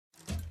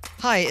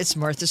Hi, it's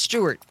Martha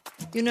Stewart.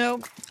 You know,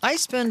 I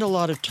spend a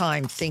lot of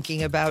time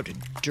thinking about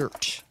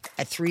dirt.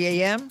 At 3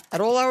 a.m., at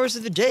all hours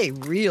of the day,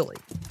 really.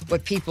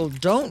 What people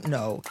don't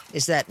know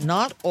is that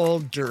not all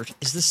dirt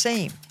is the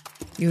same.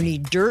 You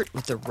need dirt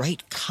with the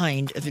right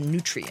kind of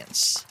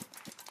nutrients.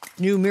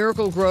 New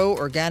Miracle-Gro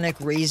organic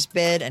raised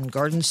bed and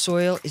garden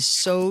soil is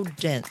so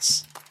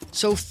dense,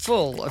 so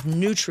full of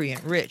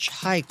nutrient-rich,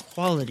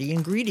 high-quality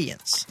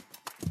ingredients.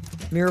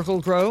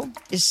 Miracle-Gro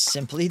is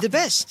simply the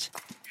best.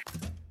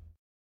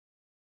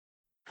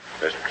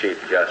 Mr.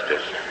 Chief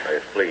Justice, may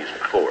it please the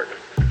court.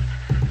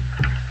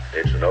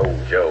 It's an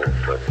old joke,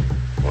 but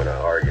when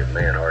a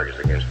man argues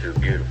against two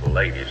beautiful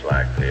ladies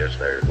like this,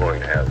 they're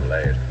going to have the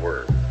last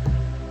word.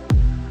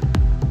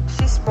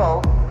 She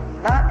spoke,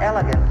 not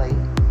elegantly,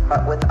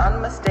 but with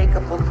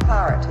unmistakable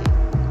clarity.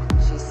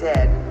 She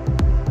said,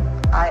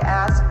 "I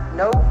ask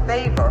no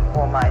favor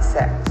for my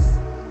sex.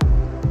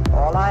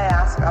 All I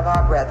ask of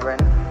our brethren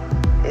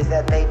is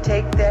that they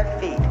take their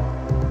feet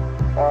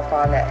off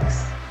our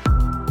necks."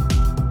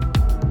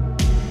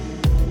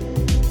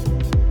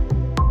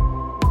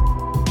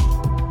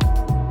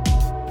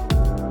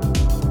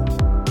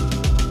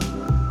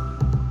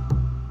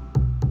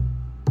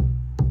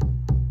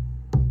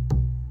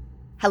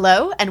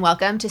 Hello, and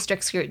welcome to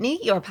Strict Scrutiny,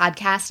 your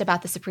podcast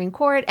about the Supreme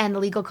Court and the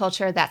legal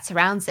culture that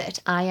surrounds it.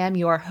 I am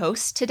your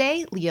host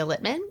today, Leah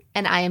Littman,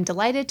 and I am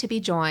delighted to be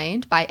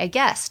joined by a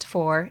guest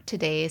for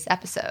today's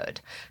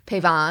episode,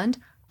 Payvand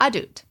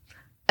Adut,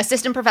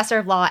 assistant professor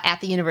of law at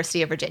the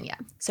University of Virginia.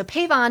 So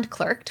Payvand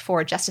clerked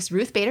for Justice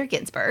Ruth Bader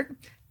Ginsburg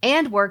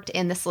and worked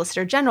in the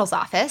Solicitor General's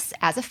office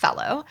as a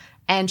fellow,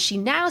 and she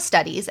now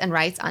studies and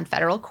writes on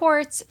federal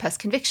courts,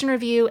 post-conviction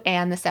review,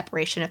 and the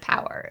separation of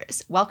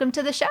powers. Welcome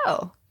to the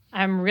show.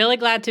 I'm really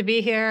glad to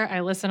be here. I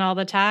listen all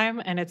the time,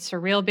 and it's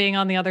surreal being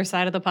on the other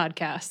side of the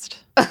podcast.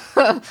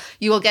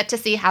 You will get to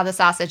see how the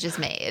sausage is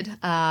made.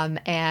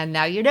 And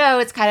now you know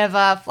it's kind of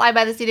a fly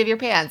by the seat of your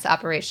pants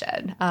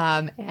operation.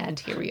 And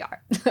here we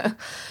are.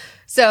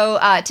 So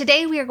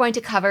today we are going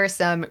to cover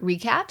some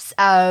recaps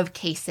of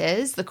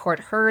cases the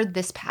court heard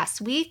this past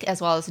week,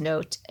 as well as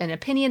note an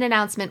opinion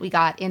announcement we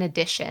got in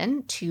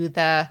addition to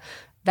the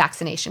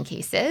vaccination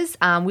cases.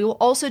 We will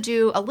also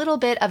do a little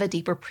bit of a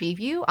deeper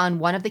preview on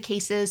one of the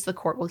cases the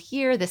court will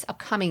hear this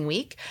upcoming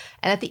week.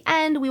 And at the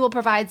end, we will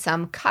provide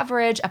some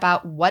coverage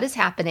about what is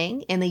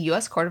happening in the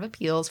U.S. Court of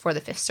Appeals for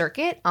the Fifth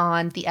Circuit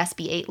on the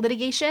SB 8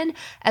 litigation,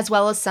 as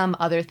well as some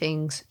other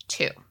things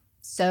too.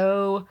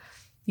 So,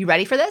 you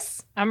ready for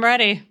this? I'm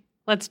ready.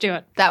 Let's do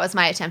it. That was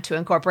my attempt to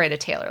incorporate a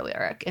Taylor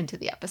lyric into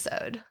the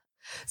episode.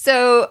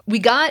 So, we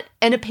got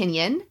an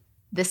opinion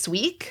this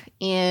week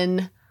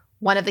in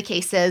one of the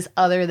cases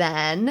other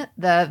than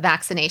the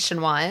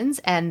vaccination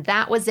ones, and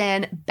that was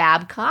in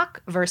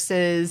Babcock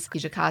versus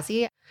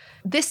Kijakazi.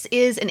 This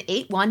is an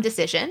 8-1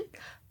 decision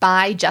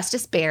by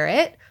Justice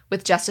Barrett,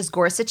 with Justice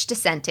Gorsuch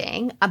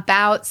dissenting,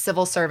 about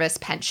civil service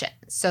pensions.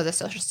 So the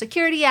Social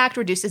Security Act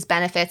reduces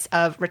benefits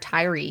of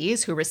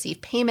retirees who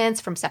receive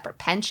payments from separate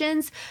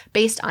pensions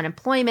based on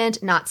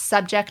employment not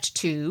subject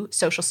to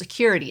Social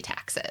Security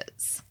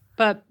taxes.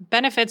 But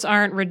benefits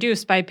aren't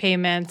reduced by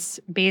payments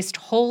based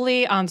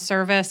wholly on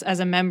service as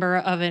a member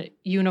of a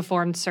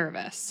uniformed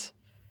service.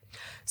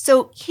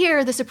 So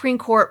here, the Supreme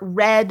Court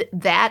read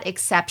that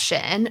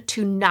exception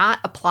to not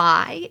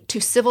apply to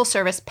civil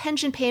service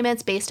pension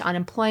payments based on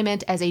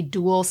employment as a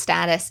dual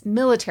status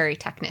military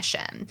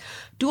technician.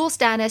 Dual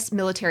status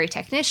military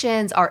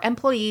technicians are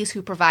employees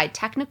who provide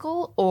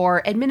technical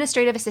or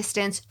administrative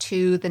assistance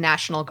to the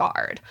National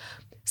Guard.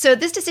 So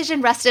this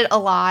decision rested a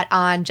lot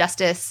on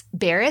Justice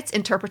Barrett's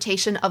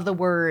interpretation of the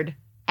word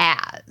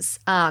as.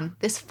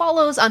 This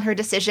follows on her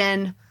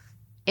decision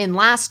in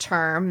last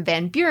term,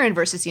 Van Buren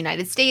versus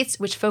United States,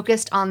 which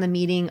focused on the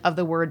meaning of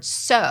the word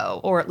so,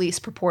 or at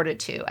least purported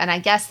to. And I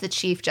guess the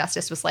Chief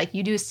Justice was like,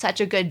 you do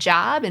such a good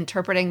job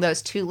interpreting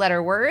those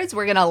two-letter words,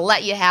 we're going to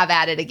let you have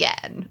at it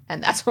again.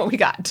 And that's what we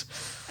got.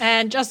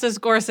 And Justice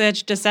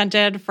Gorsuch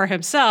dissented for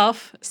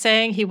himself,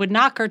 saying he would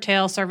not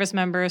curtail service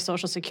members'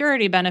 Social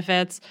Security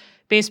benefits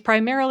based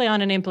primarily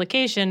on an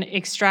implication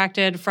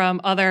extracted from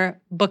other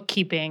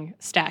bookkeeping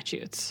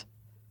statutes.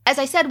 As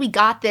I said, we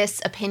got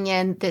this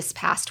opinion this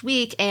past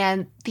week,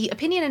 and the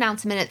opinion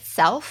announcement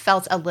itself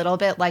felt a little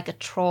bit like a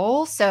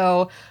troll.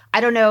 So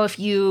I don't know if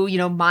you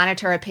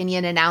monitor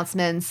opinion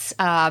announcements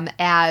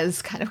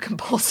as kind of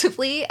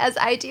compulsively as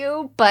I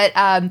do, but,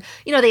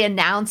 they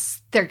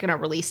announce they're going to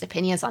release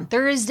opinions on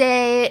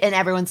Thursday, and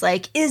everyone's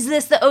like, is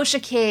this the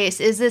OSHA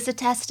case? Is this a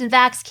test and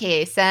vax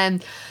case?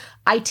 And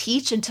I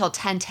teach until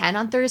 10:10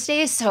 on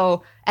Thursdays,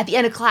 so at the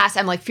end of class,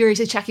 I'm like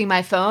furiously checking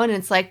my phone, and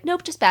it's like,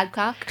 nope, just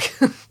Babcock.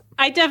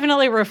 I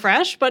definitely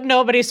refresh, but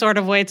nobody sort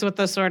of waits with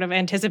the sort of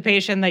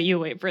anticipation that you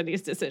wait for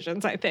these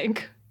decisions, I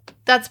think.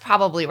 That's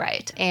probably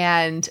right.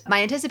 And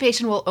my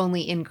anticipation will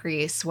only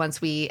increase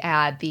once we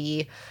add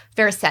the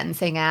Fair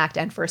Sentencing Act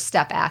and First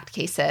Step Act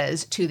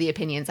cases to the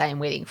opinions I am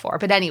waiting for.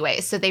 But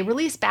anyway, so they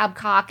released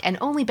Babcock and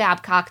only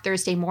Babcock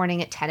Thursday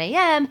morning at 10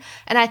 a.m.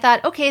 And I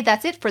thought, okay,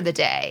 that's it for the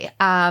day.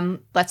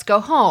 Let's go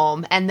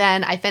home. And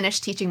then I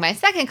finished teaching my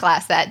second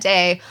class that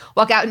day,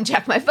 walk out and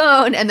check my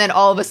phone, and then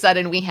all of a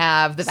sudden we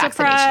have the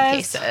vaccination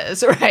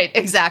cases. Right,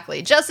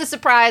 exactly. Just a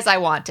surprise I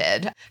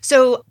wanted.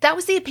 So that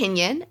was the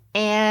opinion.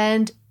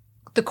 And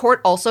the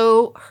court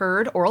also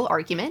heard oral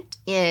argument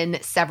in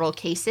several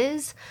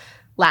cases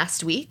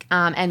last week,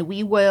 and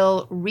we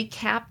will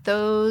recap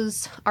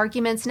those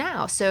arguments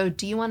now. So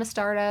do you want to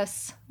start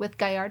us with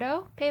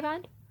Gallardo,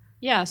 Payvand?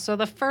 Yeah, so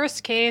the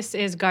first case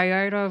is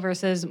Gallardo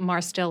versus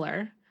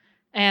Marstiller.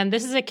 And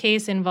this is a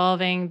case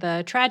involving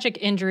the tragic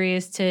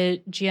injuries to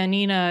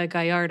Giannina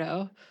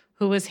Gallardo,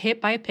 who was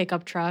hit by a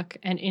pickup truck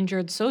and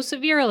injured so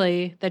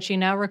severely that she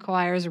now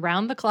requires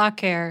round-the-clock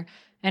care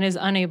and is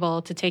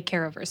unable to take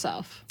care of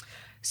herself.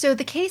 So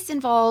the case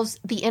involves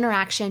the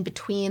interaction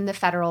between the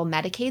federal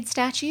Medicaid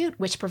statute,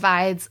 which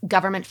provides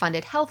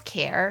government-funded health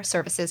care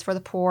services for the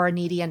poor,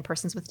 needy, and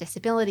persons with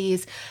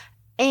disabilities,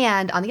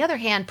 and, on the other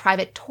hand,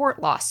 private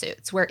tort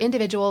lawsuits, where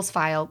individuals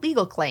file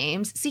legal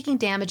claims seeking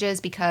damages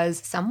because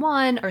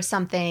someone or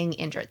something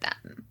injured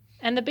them.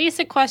 And the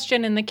basic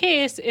question in the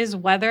case is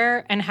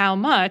whether and how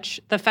much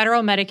the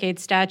federal Medicaid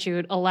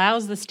statute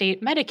allows the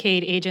state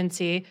Medicaid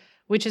agency,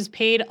 which has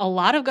paid a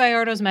lot of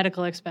Gallardo's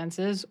medical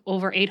expenses,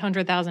 over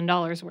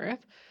 $800,000 worth,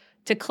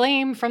 to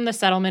claim from the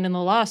settlement in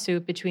the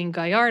lawsuit between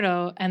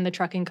Gallardo and the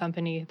trucking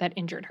company that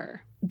injured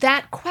her.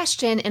 That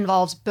question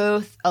involves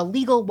both a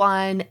legal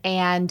one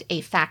and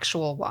a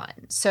factual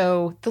one.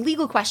 So the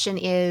legal question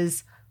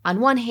is, on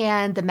one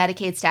hand, the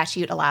Medicaid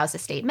statute allows the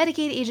state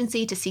Medicaid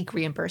agency to seek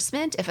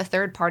reimbursement if a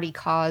third party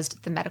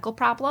caused the medical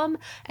problem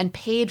and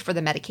paid for the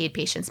Medicaid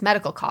patient's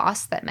medical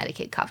costs that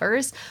Medicaid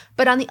covers.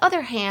 But on the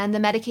other hand, the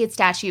Medicaid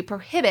statute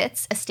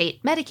prohibits a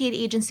state Medicaid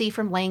agency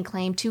from laying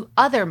claim to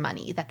other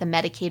money that the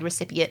Medicaid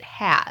recipient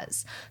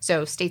has.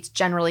 So states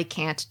generally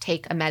can't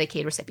take a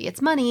Medicaid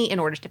recipient's money in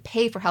order to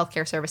pay for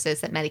healthcare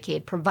services that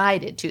Medicaid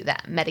provided to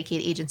them.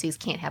 Medicaid agencies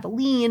can't have a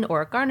lien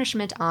or a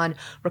garnishment on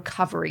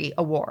recovery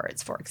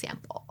awards, for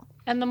example.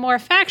 And the more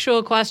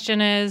factual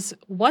question is,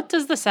 what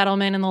does the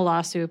settlement in the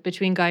lawsuit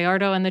between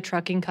Gallardo and the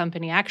trucking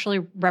company actually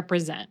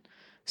represent?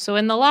 So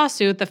in the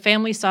lawsuit, the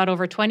family sought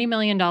over $20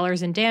 million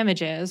in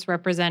damages,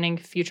 representing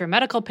future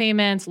medical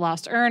payments,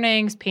 lost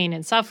earnings, pain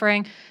and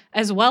suffering,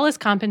 as well as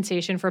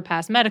compensation for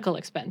past medical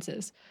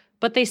expenses.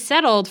 But they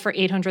settled for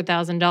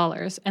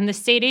 $800,000, and the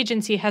state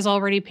agency has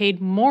already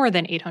paid more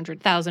than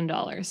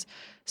 $800,000.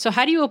 So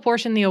how do you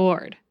apportion the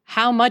award?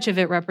 How much of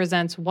it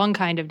represents one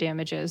kind of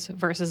damages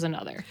versus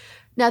another?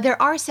 Now,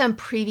 there are some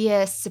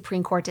previous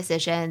Supreme Court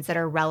decisions that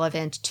are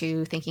relevant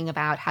to thinking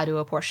about how to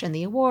apportion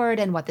the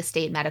award and what the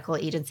state medical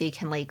agency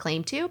can lay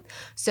claim to.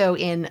 So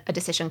in a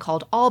decision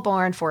called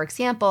Allborn, for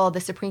example, the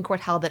Supreme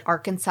Court held that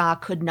Arkansas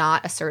could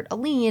not assert a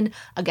lien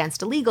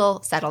against a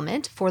legal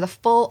settlement for the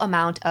full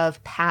amount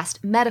of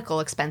past medical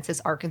expenses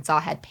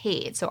Arkansas had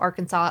paid. So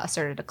Arkansas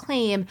asserted a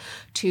claim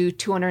to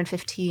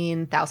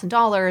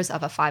 $215,000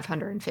 of a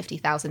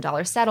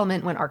 $550,000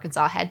 settlement when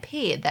Arkansas had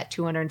paid that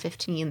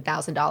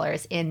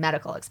 $215,000 in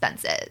medical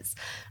expenses.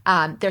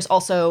 There's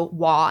also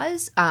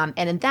WAWS, and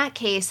in that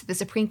case, the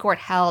Supreme Court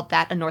held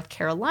that a North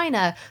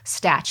Carolina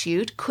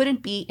statute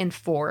couldn't be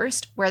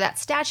enforced, where that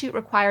statute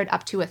required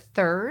up to a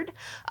third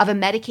of a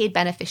Medicaid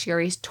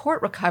beneficiary's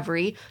tort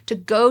recovery to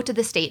go to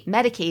the state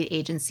Medicaid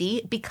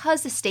agency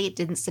because the state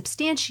didn't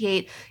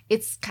substantiate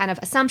its kind of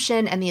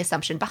assumption and the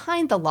assumption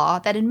behind the law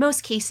that in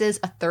most cases,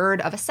 a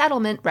third of a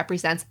settlement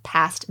represents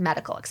past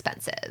medical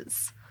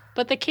expenses.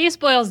 But the case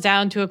boils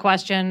down to a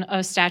question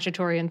of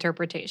statutory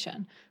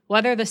interpretation,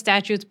 whether the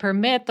statutes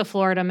permit the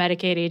Florida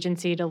Medicaid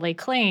agency to lay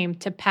claim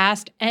to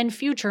past and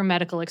future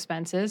medical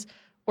expenses,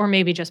 or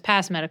maybe just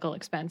past medical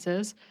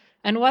expenses,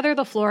 and whether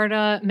the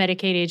Florida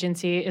Medicaid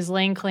agency is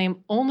laying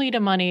claim only to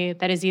money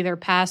that is either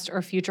past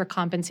or future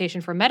compensation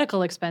for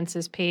medical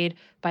expenses paid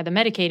by the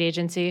Medicaid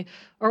agency,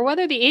 or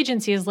whether the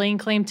agency is laying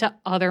claim to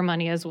other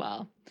money as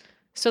well.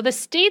 So the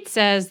state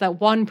says that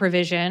one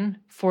provision,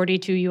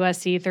 42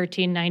 U.S.C.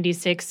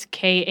 1396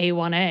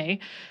 Ka1A,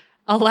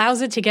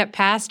 allows it to get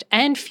past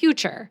and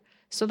future.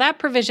 So that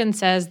provision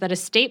says that a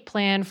state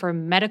plan for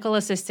medical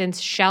assistance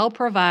shall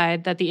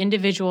provide that the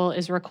individual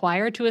is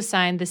required to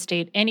assign the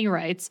state any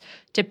rights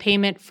to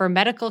payment for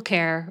medical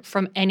care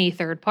from any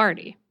third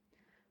party.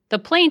 The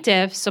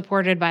plaintiff,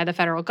 supported by the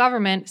federal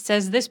government,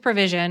 says this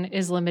provision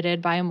is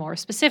limited by a more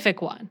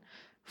specific one,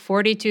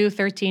 42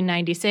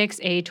 1396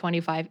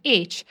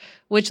 A25H,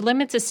 which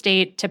limits a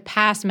state to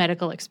past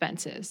medical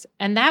expenses.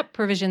 And that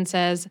provision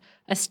says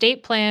a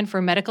state plan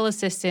for medical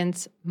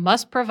assistance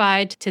must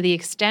provide to the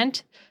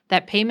extent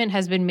that payment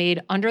has been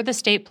made under the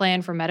state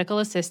plan for medical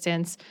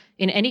assistance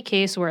in any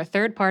case where a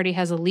third party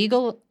has a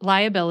legal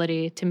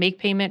liability to make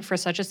payment for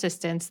such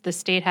assistance, the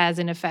state has,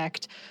 in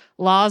effect,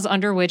 laws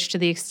under which, to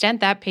the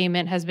extent that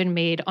payment has been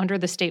made under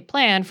the state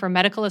plan for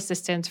medical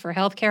assistance for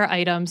healthcare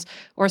items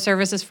or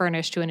services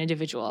furnished to an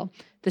individual,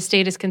 the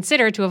state is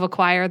considered to have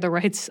acquired the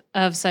rights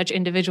of such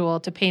individual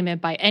to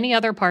payment by any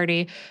other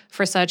party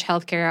for such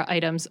healthcare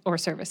items or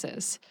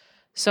services.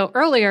 So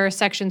earlier,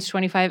 sections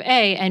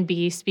 25A and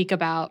B speak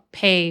about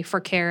pay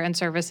for care and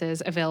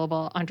services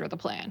available under the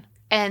plan.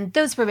 And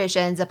those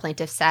provisions, the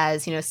plaintiff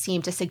says,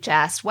 seem to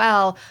suggest,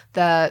 well,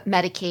 the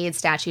Medicaid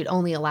statute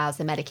only allows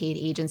the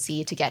Medicaid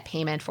agency to get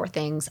payment for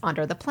things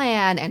under the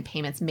plan and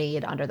payments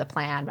made under the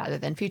plan rather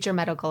than future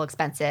medical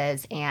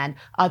expenses and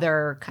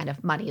other kind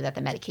of money that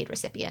the Medicaid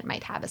recipient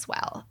might have as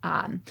well.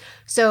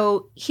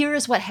 So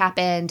here's what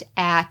happened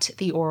at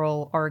the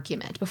oral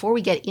argument. Before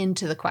we get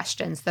into the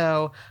questions,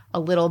 though, a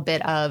little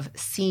bit of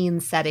scene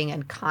setting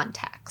and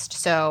context.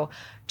 So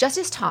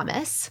Justice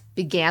Thomas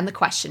began the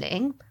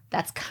questioning.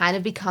 That's kind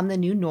of become the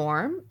new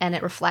norm, and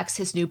it reflects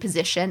his new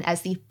position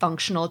as the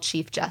functional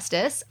Chief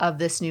Justice of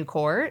this new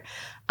court.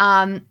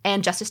 And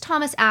Justice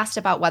Thomas asked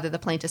about whether the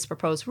plaintiff's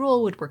proposed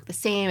rule would work the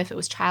same if it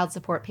was child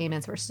support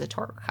payments versus a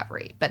tort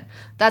recovery. But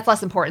that's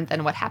less important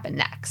than what happened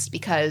next,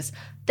 because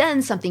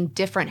then something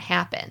different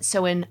happened.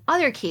 So in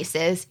other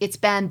cases, it's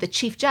been the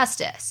Chief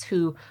Justice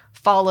who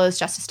follows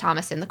Justice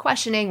Thomas in the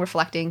questioning,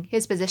 reflecting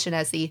his position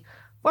as the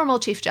formal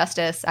Chief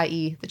Justice,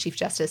 i.e. the Chief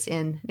Justice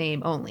in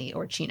name only,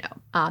 or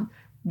Chino.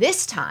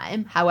 This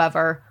time,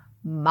 however,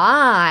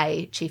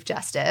 my Chief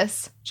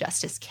Justice,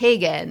 Justice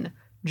Kagan,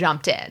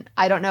 jumped in.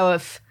 I don't know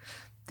if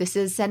this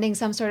is sending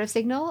some sort of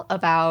signal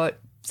about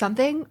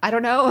something. I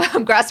don't know.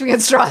 I'm grasping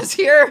at straws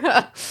here.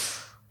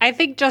 I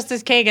think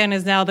Justice Kagan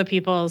is now the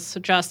people's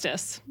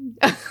justice.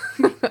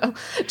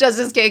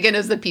 Justice Kagan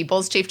is the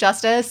people's Chief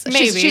Justice.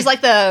 Maybe. She's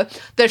like the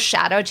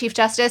shadow Chief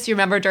Justice. You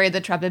remember during the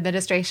Trump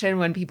administration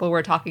when people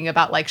were talking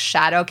about like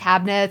shadow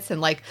cabinets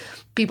and like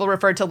people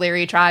referred to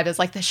Larry Tribe as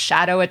like the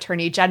shadow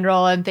attorney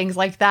general and things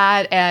like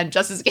that. And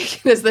Justice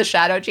Kagan is the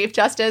shadow Chief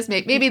Justice.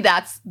 Maybe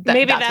that's what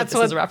this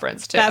is a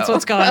reference to. That's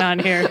what's going on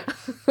here.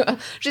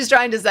 She's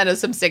trying to send us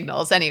some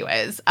signals.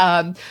 Anyways,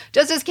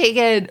 Justice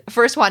Kagan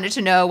first wanted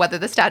to know whether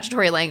the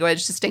statutory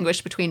language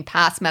distinguished between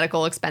past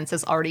medical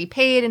expenses already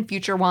paid and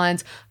future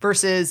ones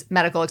versus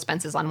medical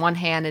expenses on one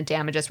hand and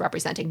damages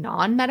representing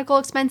non-medical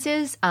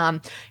expenses.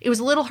 It was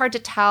a little hard to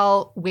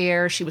tell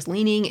where she was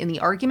leaning in the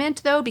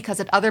argument, though, because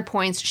at other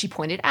points she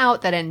pointed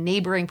out that a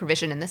neighboring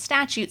provision in the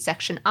statute,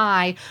 Section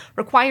I,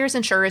 requires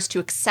insurers to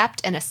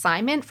accept an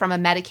assignment from a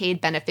Medicaid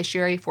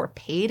beneficiary for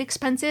paid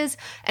expenses.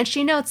 And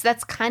she notes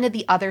that's kind of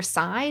the other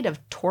side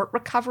of tort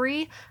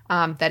recovery,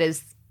 that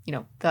is,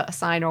 the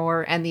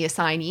assignor and the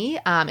assignee.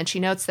 And she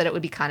notes that it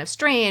would be kind of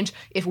strange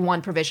if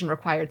one provision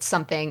required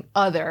something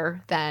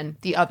other than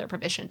the other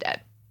provision did.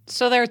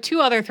 So there are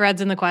two other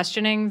threads in the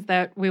questioning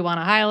that we want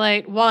to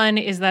highlight. One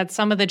is that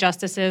some of the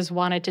justices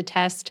wanted to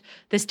test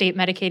the state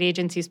Medicaid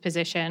agency's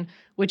position,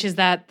 which is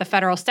that the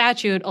federal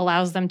statute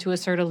allows them to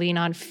assert a lien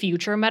on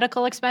future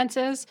medical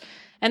expenses.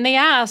 And they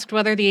asked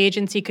whether the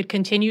agency could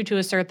continue to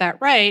assert that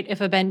right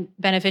if a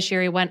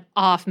beneficiary went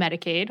off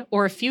Medicaid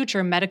or if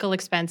future medical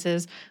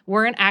expenses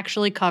weren't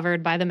actually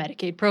covered by the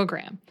Medicaid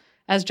program.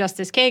 As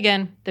Justice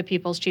Kagan, the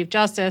people's Chief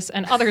Justice,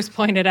 and others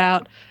pointed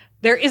out,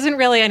 there isn't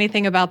really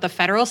anything about the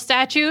federal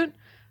statute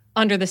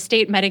under the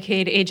state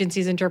Medicaid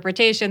agency's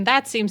interpretation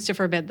that seems to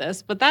forbid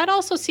this, but that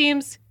also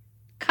seems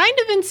kind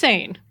of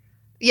insane.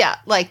 Yeah,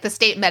 like the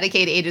state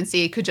Medicaid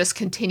agency could just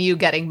continue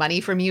getting money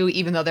from you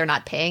even though they're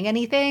not paying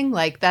anything.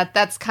 Like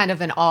that's kind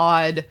of an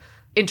odd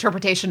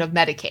interpretation of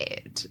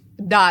Medicaid.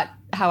 Not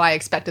how I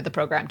expected the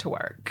program to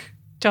work.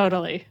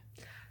 Totally.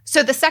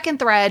 So the second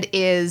thread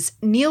is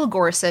Neil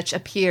Gorsuch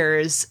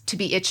appears to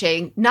be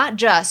itching not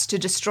just to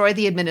destroy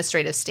the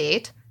administrative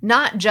state,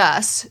 not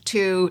just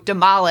to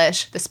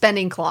demolish the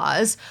spending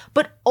clause,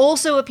 but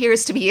also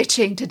appears to be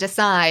itching to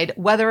decide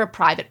whether a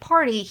private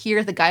party,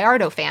 here the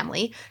Gallardo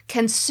family,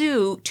 can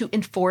sue to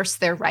enforce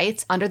their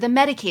rights under the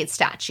Medicaid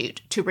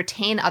statute to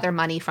retain other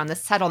money from the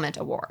settlement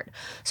award.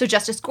 So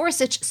Justice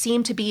Gorsuch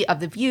seemed to be of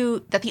the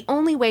view that the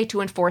only way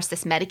to enforce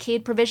this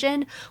Medicaid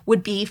provision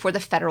would be for the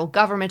federal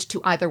government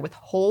to either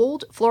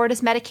withhold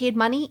Florida's Medicaid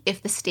money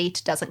if the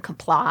state doesn't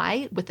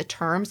comply with the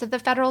terms of the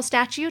federal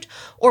statute,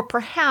 or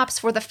perhaps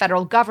for the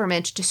federal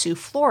government to sue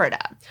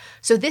Florida.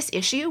 So this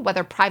issue,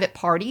 whether private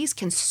parties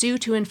can sue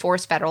to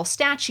enforce federal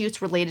statutes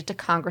related to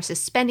Congress's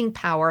spending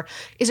power,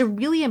 is a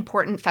really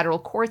important federal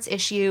courts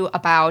issue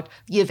about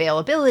the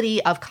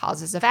availability of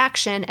causes of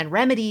action and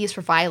remedies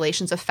for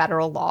violations of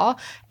federal law.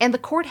 And the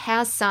court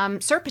has some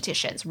cert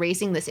petitions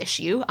raising this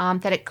issue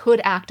that it could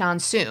act on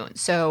soon.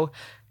 So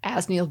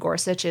as Neil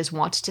Gorsuch is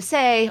wont to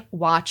say,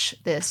 watch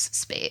this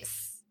space.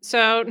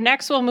 So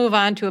next we'll move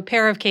on to a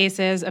pair of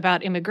cases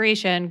about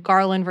immigration,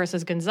 Garland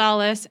versus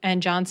Gonzalez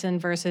and Johnson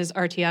versus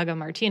Arteaga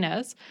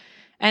Martinez.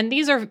 And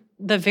these are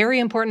the very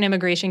important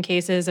immigration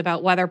cases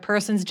about whether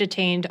persons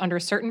detained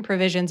under certain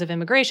provisions of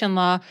immigration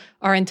law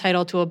are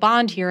entitled to a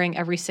bond hearing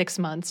every 6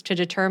 months to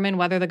determine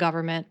whether the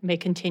government may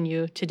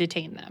continue to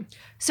detain them.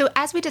 So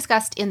as we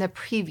discussed in the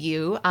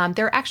preview,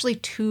 there are actually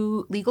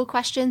two legal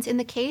questions in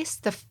the case.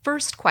 The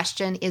first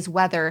question is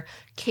whether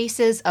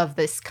cases of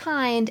this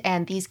kind,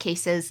 and these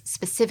cases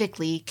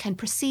specifically, can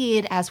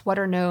proceed as what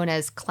are known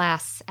as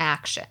class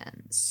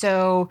actions.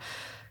 So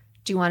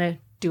do you want to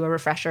do a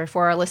refresher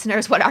for our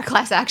listeners? What are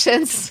class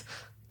actions?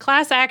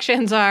 Class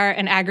actions are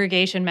an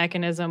aggregation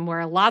mechanism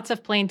where lots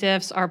of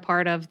plaintiffs are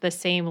part of the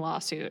same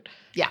lawsuit.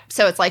 Yeah.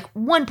 So it's like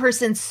one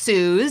person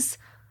sues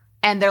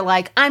and they're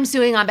like, I'm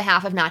suing on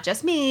behalf of not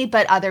just me,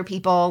 but other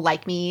people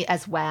like me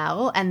as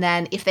well. And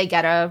then if they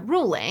get a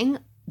ruling,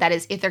 that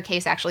is, if their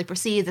case actually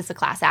proceeds as a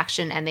class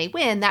action and they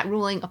win, that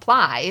ruling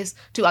applies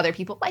to other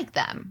people like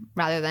them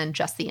rather than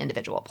just the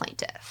individual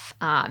plaintiff.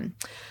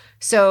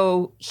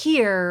 So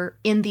here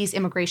in these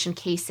immigration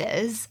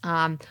cases,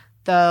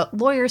 the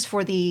lawyers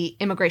for the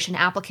immigration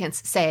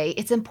applicants say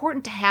it's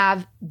important to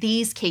have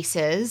these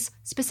cases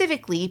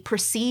specifically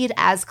proceed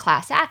as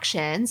class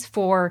actions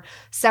for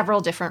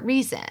several different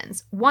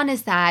reasons. One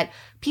is that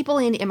people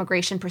in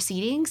immigration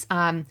proceedings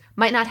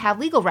might not have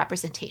legal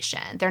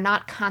representation. They're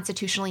not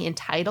constitutionally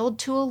entitled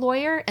to a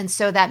lawyer. And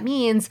so that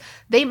means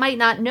they might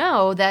not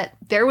know that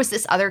there was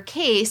this other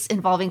case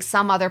involving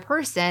some other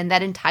person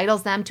that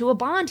entitles them to a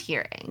bond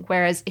hearing.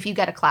 Whereas if you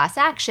get a class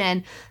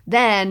action,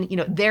 then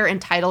they're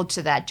entitled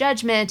to that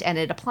judgment and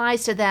it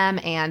applies to them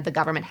and the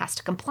government has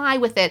to comply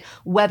with it,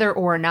 whether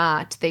or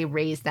not they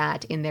raise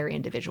that in their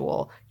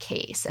individual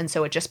case. And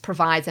so it just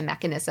provides a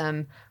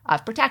mechanism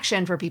of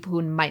protection for people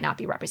who might not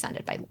be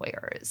represented by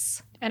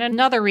lawyers. And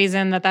another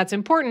reason that that's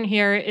important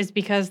here is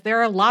because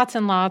there are lots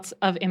and lots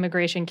of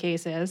immigration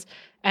cases,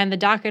 and the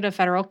docket of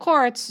federal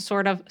courts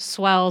sort of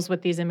swells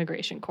with these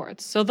immigration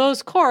courts. So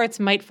those courts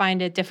might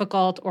find it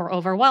difficult or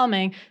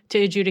overwhelming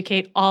to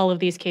adjudicate all of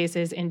these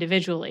cases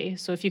individually.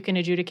 So if you can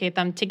adjudicate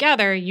them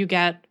together, you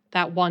get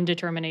that one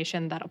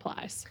determination that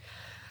applies.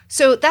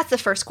 So that's the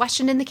first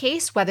question in the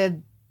case,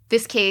 whether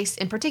this case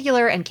in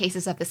particular and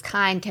cases of this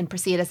kind can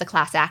proceed as a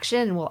class action,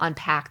 and we'll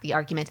unpack the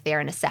argument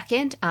there in a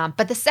second.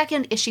 But the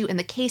second issue in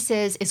the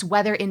cases is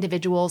whether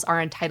individuals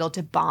are entitled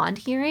to bond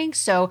hearings.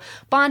 So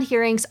bond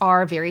hearings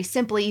are very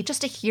simply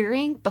just a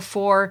hearing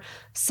before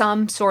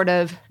some sort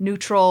of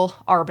neutral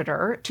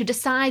arbiter to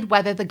decide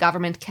whether the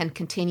government can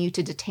continue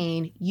to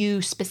detain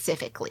you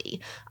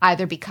specifically,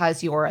 either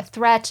because you're a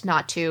threat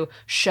not to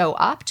show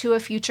up to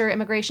a future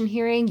immigration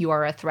hearing, you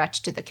are a threat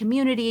to the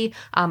community,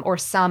 or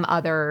some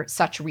other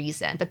such reason.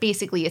 But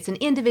basically, it's an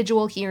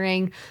individual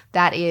hearing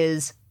that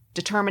is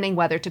determining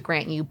whether to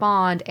grant you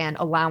bond and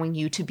allowing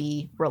you to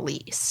be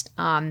released.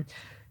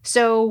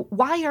 So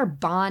why are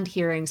bond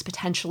hearings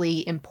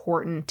potentially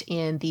important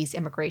in these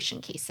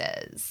immigration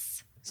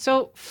cases?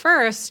 So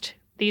first,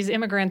 these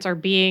immigrants are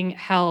being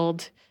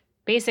held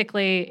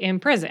basically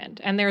imprisoned,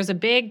 and there's a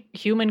big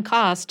human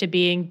cost to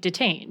being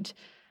detained.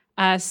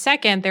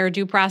 Second, there are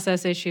due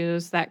process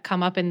issues that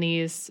come up in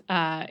these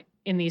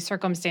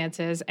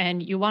circumstances,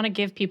 and you want to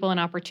give people an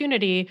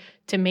opportunity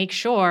to make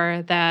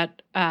sure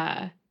that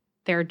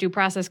their due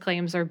process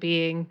claims are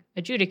being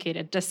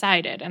adjudicated,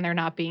 decided, and they're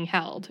not being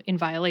held in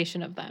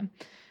violation of them.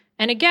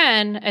 And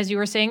again, as you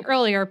were saying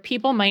earlier,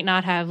 people might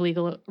not have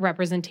legal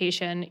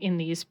representation in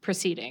these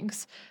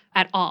proceedings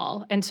at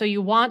all. And so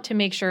you want to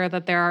make sure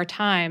that there are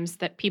times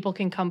that people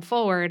can come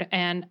forward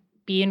and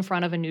be in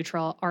front of a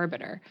neutral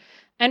arbiter.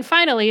 And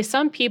finally,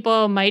 some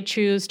people might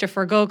choose to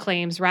forgo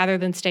claims rather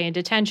than stay in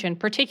detention,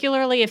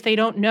 particularly if they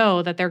don't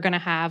know that they're going to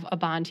have a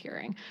bond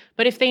hearing.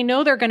 But if they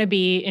know they're going to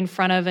be in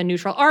front of a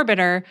neutral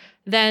arbiter,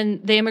 then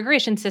the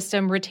immigration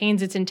system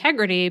retains its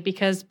integrity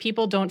because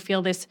people don't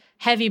feel this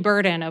heavy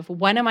burden of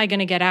when am I going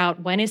to get out?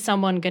 When is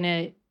someone going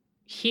to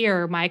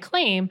hear my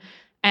claim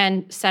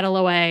and settle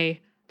away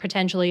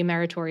potentially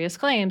meritorious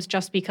claims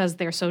just because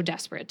they're so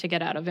desperate to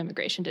get out of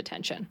immigration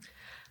detention?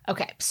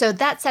 Okay, so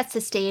that sets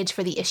the stage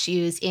for the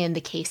issues in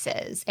the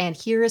cases. And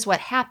here's what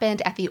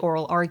happened at the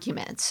oral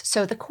arguments.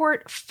 So the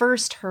court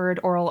first heard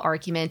oral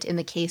argument in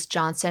the case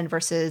Johnson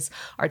versus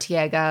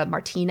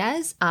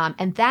Arteaga-Martinez.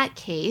 And that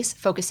case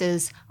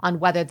focuses on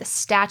whether the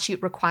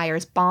statute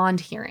requires bond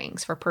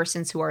hearings for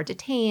persons who are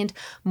detained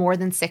more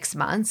than 6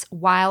 months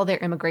while their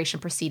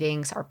immigration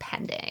proceedings are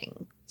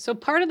pending. So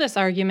part of this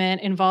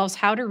argument involves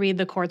how to read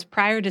the court's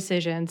prior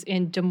decisions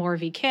in Damore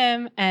v.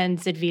 Kim and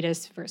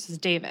Zydvitas versus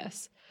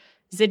Davis.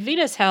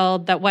 Zydvitas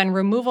held that when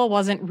removal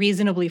wasn't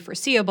reasonably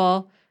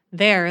foreseeable,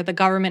 the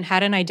government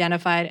hadn't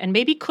identified and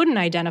maybe couldn't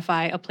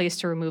identify a place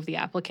to remove the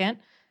applicant.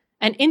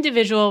 An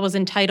individual was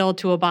entitled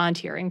to a bond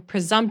hearing,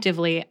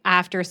 presumptively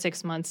after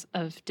 6 months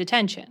of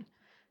detention.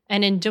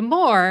 And in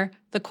Damore,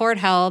 the court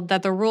held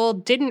that the rule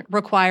didn't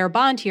require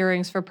bond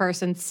hearings for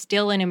persons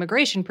still in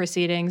immigration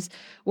proceedings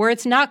where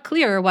it's not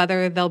clear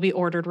whether they'll be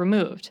ordered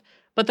removed.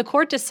 But the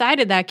court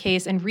decided that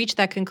case and reached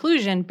that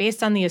conclusion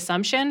based on the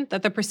assumption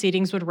that the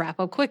proceedings would wrap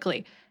up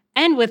quickly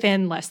and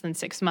within less than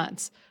 6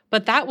 months.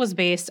 But that was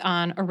based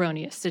on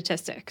erroneous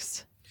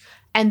statistics.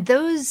 And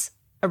those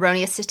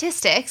erroneous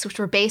statistics, which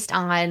were based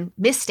on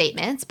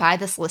misstatements by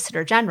the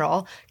Solicitor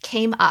General,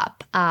 came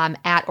up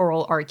at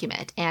oral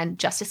argument. And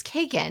Justice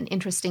Kagan,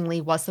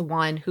 interestingly, was the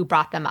one who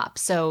brought them up.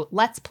 So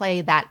let's play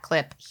that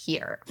clip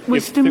here.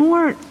 Was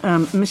Damore,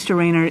 Mr.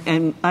 Rayner,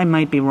 and I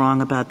might be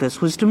wrong about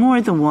this, was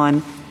Damore the one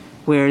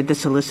where the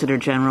Solicitor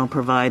General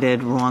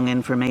provided wrong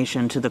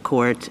information to the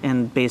court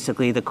and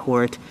basically the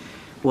court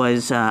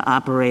was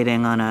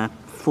operating on a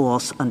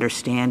false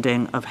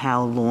understanding of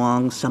how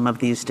long some of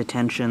these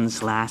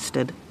detentions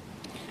lasted?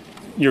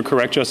 You're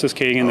correct, Justice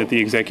Kagan, that the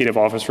Executive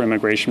Office for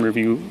Immigration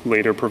Review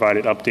later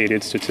provided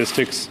updated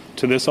statistics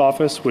to this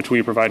office, which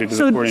we provided to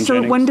the court in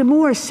Jennings. So when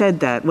Damore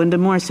said that, when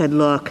Damore said,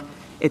 look,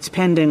 it's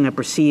pending a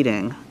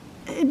proceeding,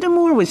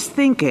 Damore was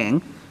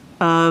thinking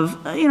of,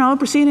 a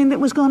proceeding that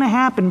was going to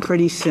happen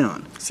pretty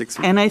soon. 6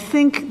 weeks. And I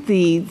think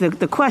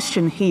the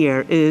question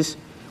here is,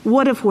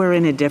 what if we're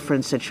in a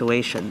different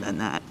situation than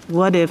that?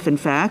 What if, in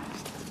fact,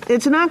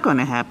 it's not going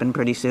to happen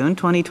pretty soon,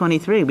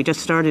 2023. We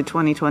just started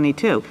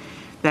 2022.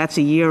 That's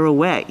a year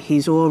away.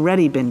 He's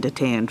already been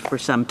detained for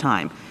some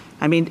time.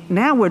 I mean,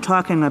 now we're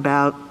talking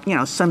about,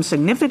 some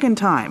significant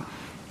time.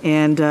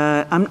 And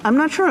I'm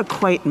not sure it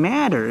quite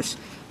matters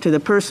to the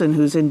person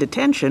who's in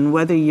detention,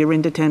 whether you're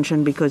in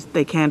detention because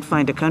they can't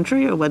find a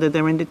country or whether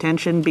they're in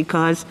detention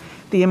because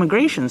the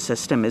immigration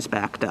system is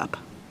backed up.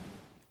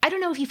 I don't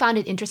know if you found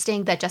it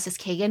interesting that Justice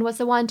Kagan was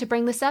the one to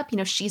bring this up.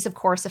 She's, of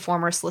course, a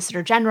former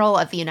Solicitor General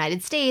of the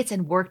United States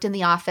and worked in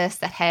the office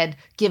that had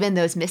given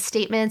those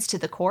misstatements to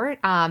the court.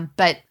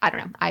 But I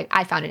don't know.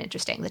 I found it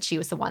interesting that she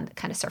was the one that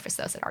kind of surfaced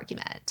those at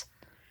argument.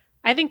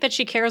 I think that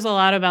she cares a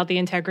lot about the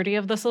integrity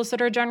of the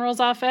Solicitor General's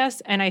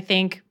office. And I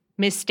think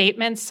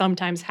misstatements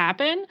sometimes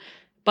happen,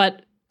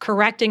 but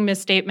correcting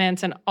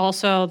misstatements and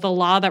also the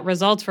law that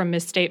results from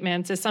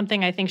misstatements is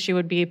something I think she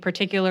would be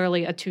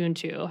particularly attuned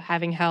to,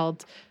 having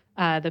held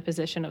the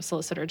position of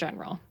Solicitor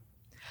General.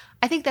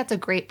 I think that's a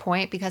great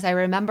point because I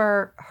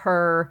remember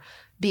her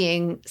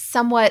being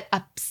somewhat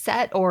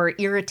upset or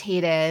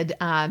irritated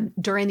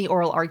during the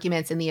oral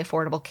arguments in the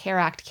Affordable Care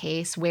Act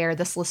case where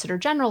the Solicitor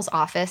General's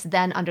office,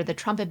 then under the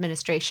Trump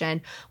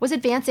administration, was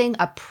advancing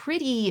a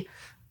pretty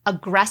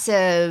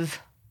aggressive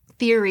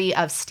theory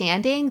of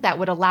standing that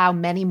would allow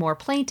many more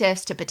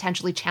plaintiffs to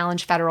potentially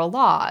challenge federal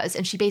laws.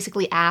 And she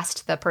basically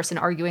asked the person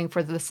arguing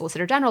for the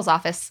Solicitor General's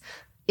office,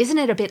 isn't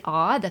it a bit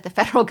odd that the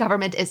federal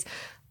government is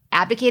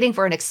advocating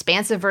for an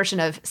expansive version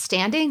of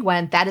standing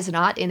when that is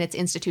not in its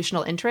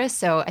institutional interest?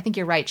 So I think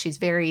you're right. She's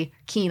very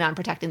keen on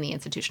protecting the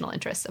institutional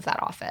interests of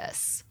that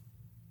office.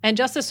 And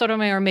Justice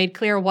Sotomayor made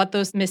clear what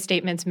those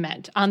misstatements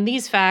meant. On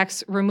these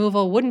facts,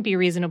 removal wouldn't be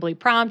reasonably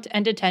prompt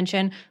and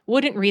detention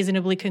wouldn't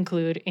reasonably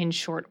conclude in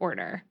short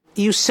order.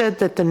 You said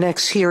that the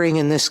next hearing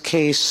in this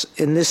case,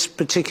 in this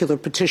particular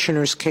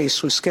petitioner's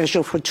case, was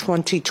scheduled for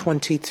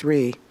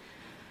 2023.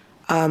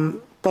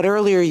 But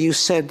earlier you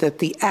said that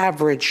the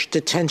average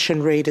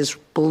detention rate is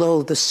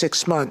below the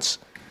 6 months.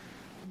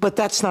 But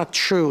that's not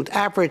true.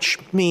 Average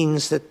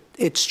means that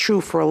it's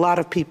true for a lot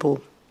of people,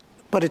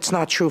 but it's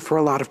not true for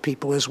a lot of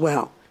people as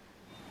well.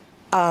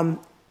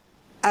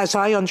 As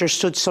I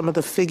understood some of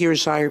the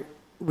figures I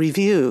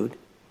reviewed,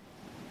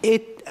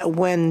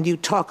 when you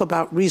talk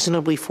about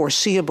reasonably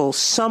foreseeable,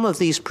 some of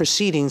these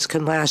proceedings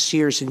can last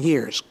years and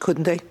years,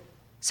 couldn't they?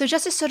 So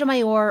Justice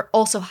Sotomayor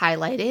also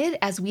highlighted,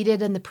 as we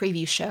did in the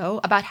preview show,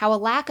 about how a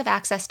lack of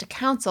access to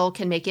counsel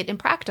can make it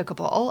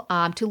impracticable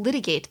to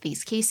litigate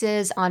these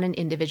cases on an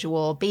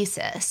individual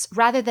basis,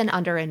 rather than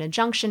under an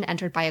injunction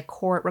entered by a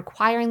court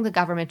requiring the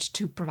government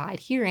to provide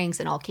hearings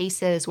in all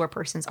cases where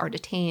persons are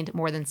detained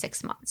more than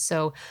 6 months.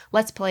 So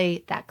let's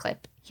play that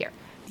clip here.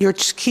 You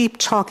keep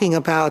talking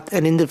about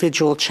an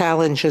individual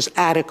challenge as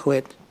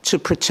adequate to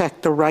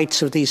protect the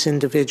rights of these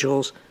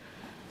individuals.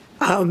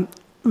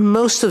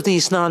 Most of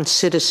these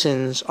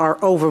non-citizens are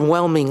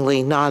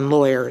overwhelmingly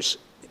non-lawyers.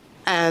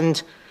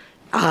 And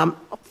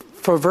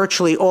for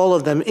virtually all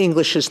of them,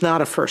 English is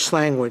not a first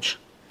language.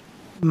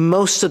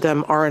 Most of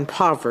them are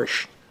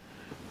impoverished.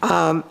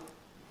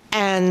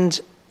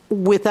 And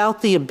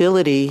without the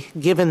ability,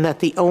 given that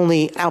the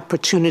only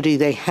opportunity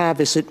they have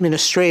is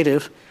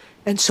administrative,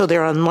 and so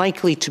they're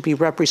unlikely to be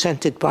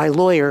represented by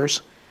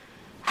lawyers,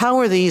 how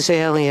are these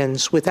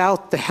aliens,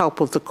 without the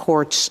help of the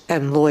courts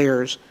and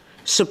lawyers,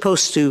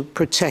 supposed to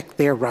protect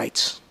their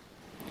rights?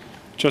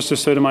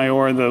 Justice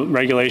Sotomayor, the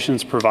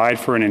regulations provide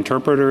for an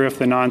interpreter if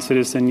the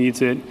non-citizen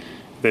needs it.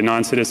 The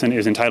non-citizen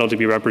is entitled to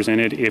be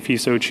represented if he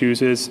so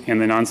chooses,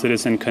 and the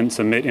non-citizen can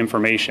submit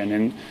information.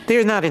 And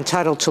they're not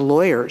entitled to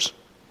lawyers.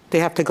 They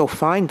have to go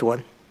find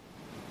one.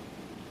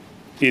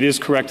 It is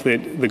correct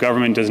that the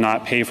government does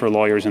not pay for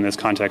lawyers in this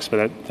context,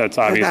 but that's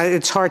obvious.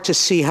 It's hard to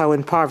see how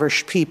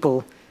impoverished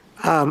people,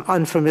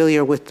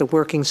 unfamiliar with the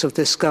workings of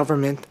this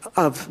government,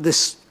 of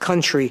this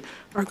country,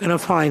 are going to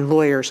find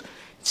lawyers.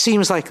 It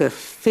seems like a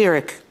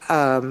Pyrrhic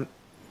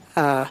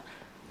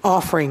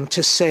offering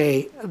to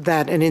say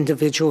that an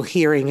individual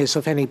hearing is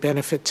of any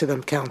benefit to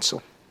them,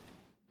 counsel.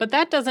 But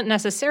that doesn't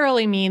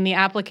necessarily mean the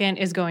applicant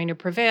is going to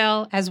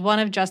prevail. As one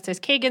of Justice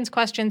Kagan's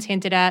questions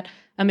hinted at,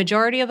 a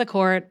majority of the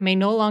court may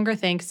no longer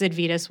think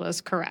Zydvitas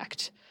was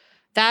correct.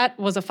 That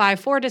was a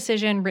 5-4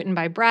 decision written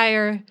by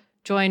Breyer,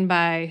 joined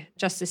by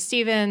Justice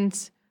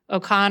Stevens,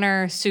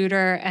 O'Connor,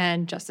 Souter,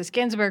 and Justice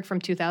Ginsburg from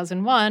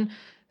 2001,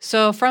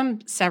 so from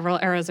several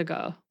eras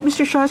ago.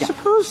 Mr. Shah,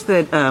 suppose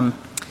that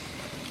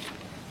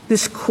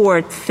this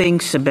court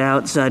thinks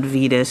about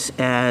Zydvitas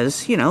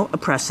as, a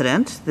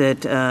precedent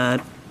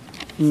that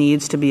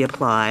needs to be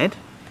applied,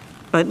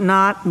 but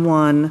not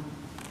one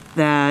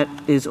that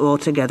is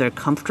altogether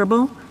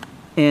comfortable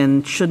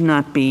and should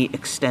not be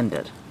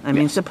extended. I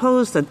mean,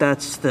 suppose that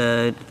that's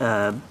the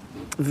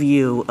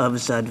view of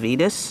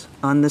Zydvitas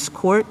on this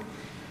court.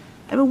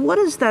 I mean, what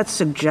does that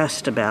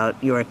suggest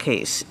about your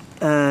case?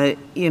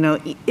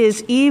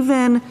 Is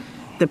even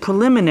the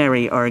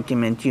preliminary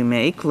argument you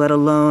make, let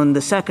alone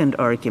the second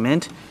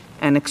argument,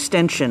 an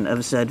extension of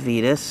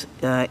Zydvitas?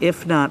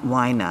 If not,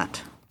 why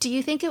not? Do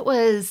you think it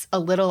was a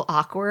little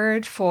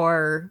awkward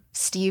for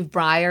Steve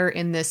Breyer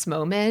in this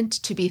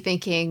moment to be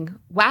thinking,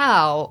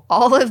 wow,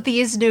 all of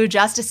these new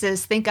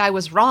justices think I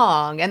was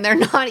wrong and they're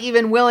not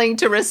even willing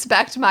to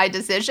respect my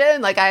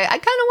decision? Like, I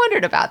kind of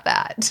wondered about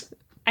that.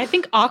 I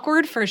think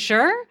awkward for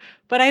sure,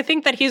 but I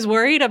think that he's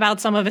worried about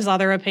some of his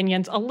other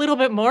opinions a little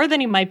bit more than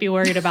he might be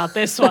worried about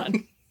this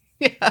one.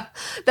 Yeah,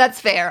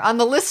 that's fair. On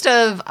the list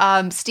of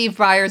Steve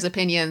Breyer's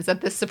opinions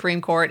that this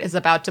Supreme Court is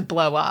about to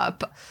blow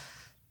up,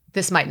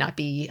 this might not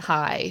be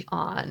high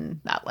on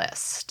that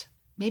list.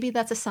 Maybe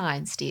that's a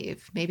sign,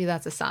 Steve. Maybe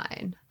that's a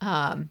sign.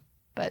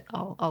 But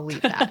I'll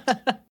leave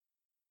that.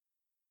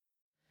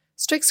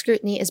 Strict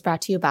Scrutiny is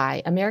brought to you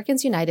by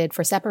Americans United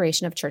for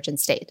Separation of Church and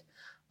State.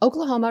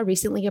 Oklahoma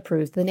recently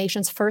approved the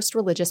nation's first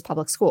religious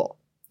public school.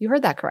 You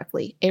heard that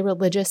correctly, a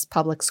religious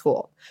public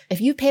school.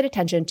 If you've paid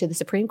attention to the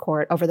Supreme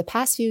Court over the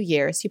past few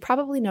years, you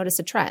probably noticed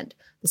a trend.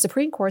 The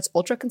Supreme Court's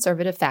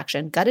ultra-conservative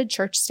faction gutted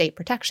church-state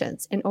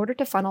protections in order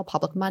to funnel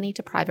public money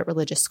to private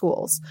religious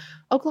schools.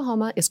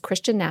 Oklahoma is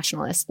Christian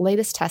nationalists'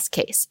 latest test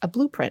case, a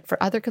blueprint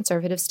for other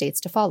conservative states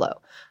to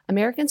follow.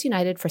 Americans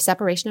United for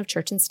Separation of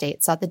Church and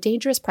State saw the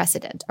dangerous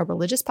precedent a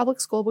religious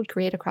public school would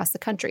create across the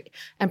country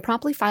and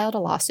promptly filed a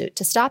lawsuit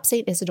to stop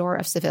St. Isidore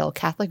of Seville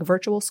Catholic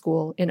Virtual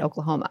School in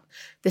Oklahoma.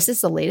 This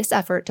is the latest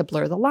effort to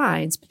blur the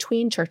lines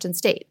between church and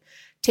state,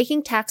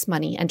 taking tax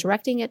money and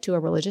directing it to a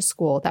religious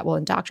school that will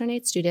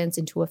indoctrinate students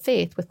into a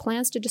faith with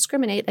plans to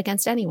discriminate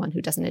against anyone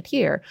who doesn't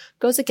adhere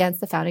goes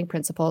against the founding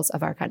principles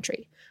of our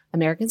country.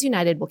 Americans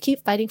United will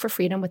keep fighting for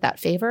freedom without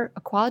favor,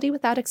 equality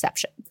without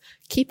exception.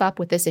 Keep up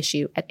with this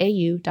issue at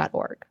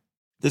au.org.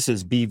 This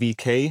is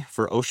BVK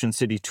for Ocean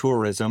City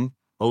Tourism,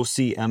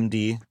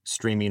 OCMD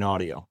Streaming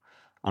Audio.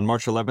 On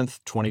March 11th,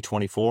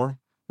 2024,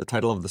 the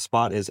title of the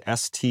spot is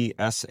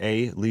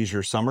STSA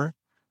Leisure Summer.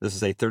 This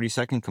is a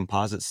 30-second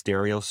composite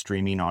stereo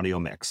streaming audio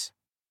mix.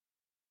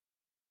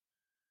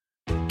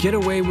 Get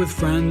away with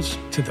friends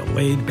to the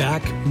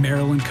laid-back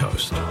Maryland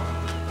coast,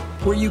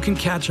 where you can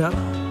catch up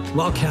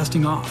while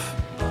casting off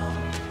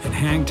and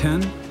hang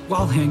 10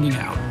 while hanging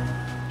out,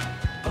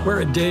 where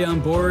a day on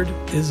board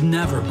is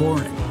never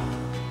boring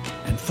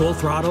and full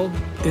throttle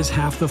is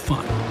half the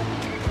fun,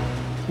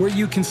 where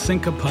you can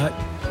sink a putt,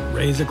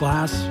 raise a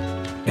glass,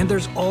 and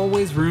there's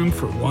always room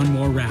for one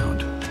more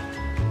round.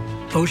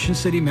 Ocean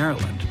City,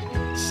 Maryland.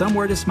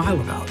 Somewhere to smile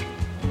about.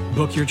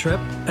 Book your trip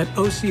at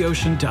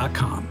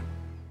OCOcean.com.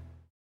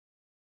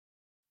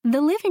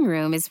 The living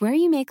room is where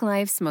you make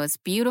life's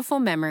most beautiful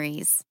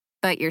memories.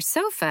 But your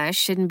sofa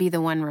shouldn't be the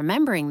one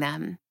remembering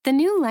them. The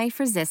new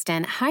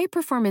life-resistant,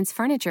 high-performance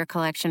furniture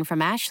collection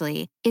from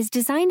Ashley is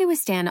designed to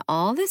withstand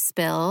all the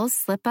spills,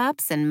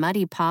 slip-ups, and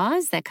muddy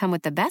paws that come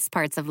with the best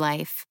parts of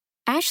life.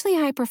 Ashley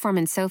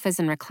high-performance sofas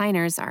and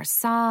recliners are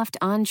soft,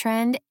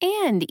 on-trend,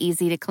 and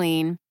easy to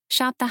clean.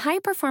 Shop the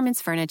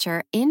high-performance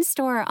furniture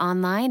in-store or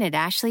online at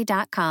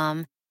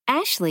ashley.com.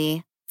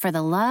 Ashley, for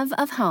the love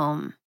of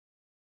home.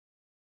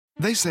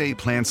 They say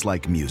plants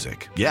like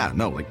music. Yeah,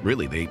 no, like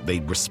really, they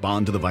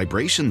respond to the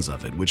vibrations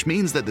of it, which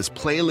means that this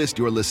playlist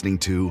you're listening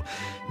to,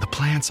 the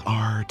plants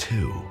are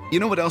too. You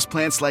know what else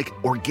plants like?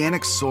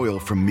 Organic soil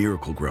from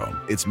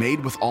Miracle-Gro. It's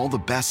made with all the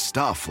best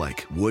stuff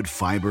like wood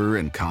fiber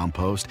and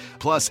compost.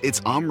 Plus, it's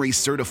OMRI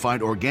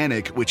certified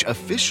organic, which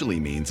officially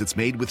means it's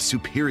made with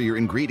superior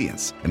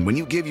ingredients. And when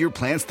you give your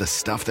plants the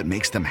stuff that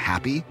makes them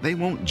happy, they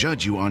won't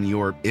judge you on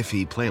your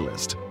iffy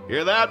playlist.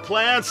 Hear that,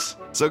 plants?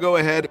 So go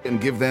ahead and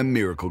give them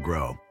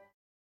Miracle-Gro.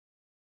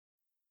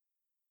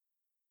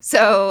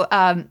 So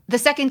the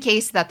second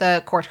case that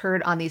the court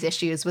heard on these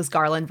issues was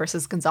Garland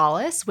versus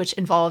Gonzalez, which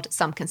involved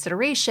some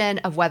consideration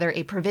of whether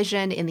a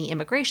provision in the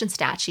immigration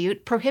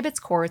statute prohibits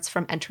courts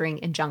from entering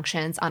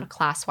injunctions on a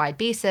class-wide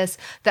basis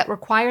that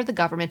require the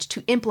government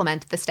to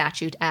implement the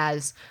statute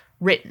as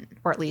written,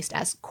 or at least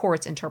as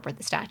courts interpret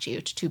the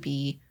statute to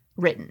be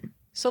written.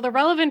 So the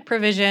relevant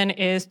provision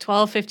is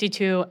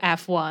 1252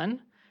 F1.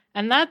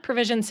 And that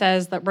provision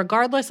says that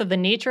regardless of the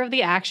nature of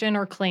the action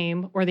or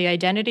claim or the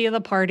identity of the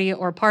party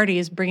or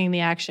parties bringing the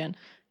action,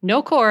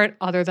 No court,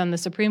 other than the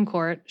Supreme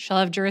Court, shall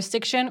have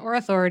jurisdiction or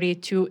authority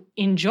to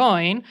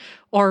enjoin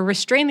or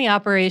restrain the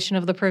operation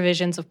of the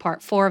provisions of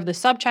Part 4 of the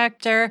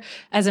subchapter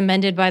as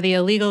amended by the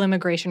Illegal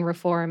Immigration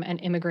Reform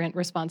and Immigrant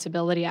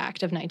Responsibility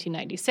Act of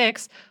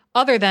 1996,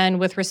 other than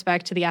with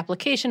respect to the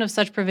application of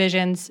such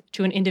provisions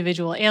to an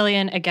individual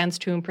alien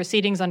against whom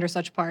proceedings under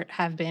such part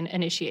have been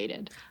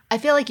initiated. I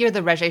feel like you're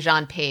the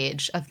Regé-Jean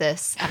Page of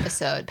this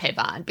episode,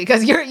 Peiban,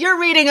 because you're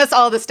reading us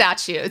all the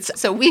statutes.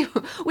 So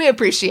we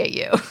appreciate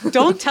you.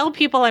 Don't tell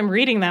people I'm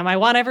reading them. I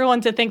want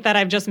everyone to think that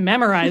I've just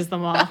memorized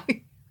them all.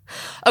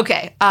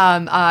 Okay.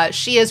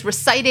 She is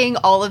reciting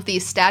all of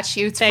these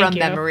statutes from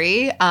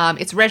memory.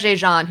 It's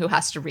Regé-Jean who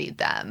has to read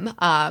them.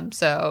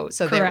 So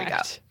there we go.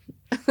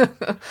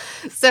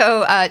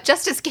 So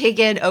Justice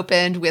Kagan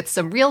opened with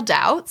some real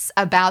doubts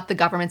about the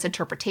government's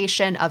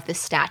interpretation of this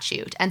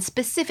statute, and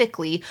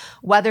specifically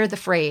whether the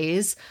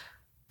phrase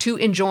 "to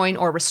enjoin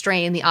or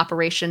restrain the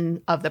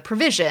operation of the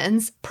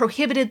provisions"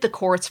 prohibited the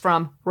courts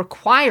from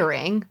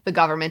requiring the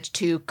government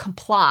to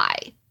comply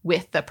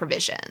with the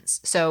provisions.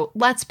 So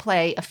let's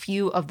play a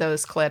few of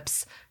those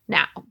clips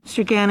now.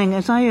 Mr. Ganning,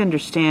 as I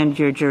understand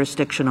your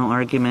jurisdictional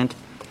argument,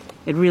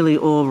 it really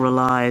all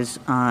relies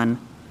on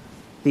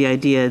the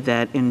idea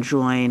that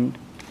enjoin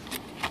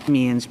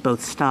means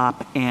both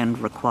stop and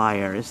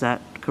require. Is that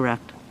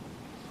correct?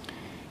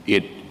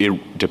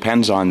 It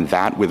depends on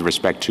that with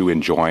respect to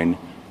enjoin.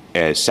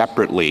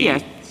 Separately,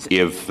 yes.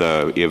 If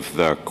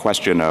the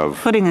question of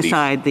putting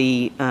aside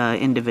the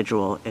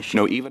individual issue.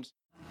 No, even.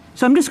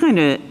 So I'm just going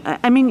to.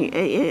 I mean,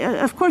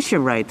 of course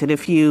you're right that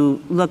if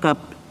you look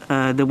up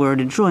the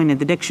word enjoin in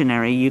the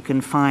dictionary, you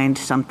can find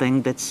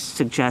something that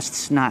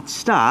suggests not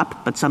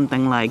stop, but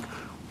something like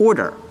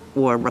order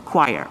or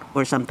require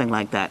or something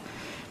like that.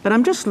 But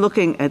I'm just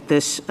looking at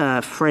this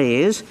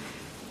phrase,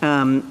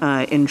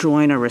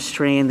 enjoin or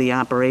restrain the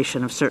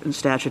operation of certain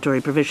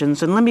statutory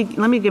provisions. And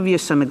let me give you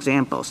some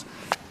examples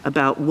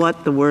about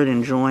what the word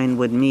enjoin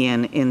would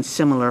mean in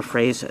similar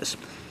phrases.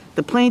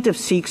 The plaintiff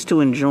seeks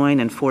to enjoin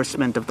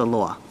enforcement of the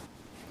law.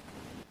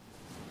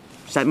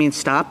 Does that mean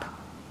stop?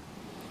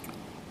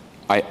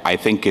 I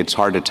think it's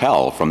hard to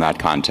tell from that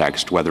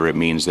context whether it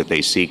means that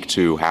they seek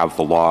to have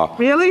the law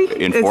really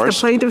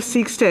enforced. The plaintiff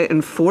seeks to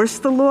enforce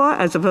the law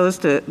as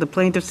opposed to the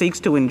plaintiff seeks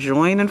to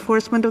enjoin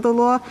enforcement of the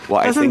law?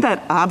 Well, doesn't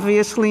that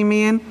obviously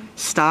mean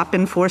stop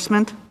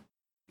enforcement?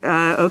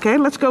 Okay,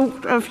 let's go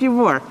a few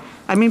more.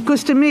 I mean,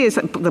 because to me,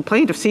 the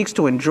plaintiff seeks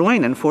to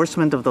enjoin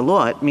enforcement of the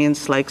law. It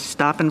means like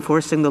stop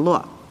enforcing the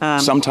law.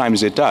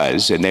 Sometimes it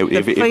does. And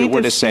if it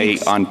were to say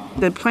on...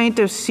 The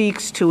plaintiff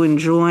seeks to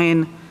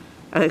enjoin...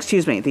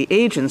 the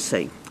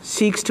agency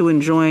seeks to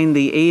enjoin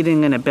the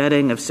aiding and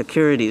abetting of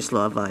securities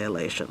law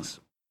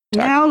violations.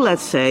 Now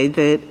let's say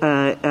that,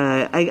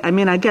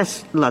 I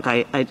guess, look,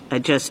 I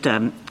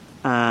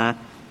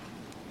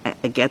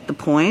get the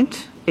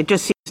point. It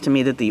just seems to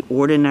me that the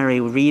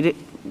ordinary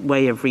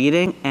way of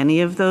reading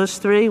any of those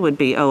three would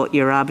be, oh,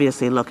 you're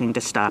obviously looking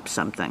to stop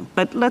something.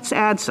 But let's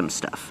add some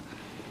stuff.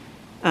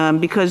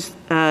 Because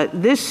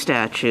this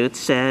statute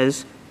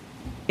says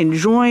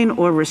enjoin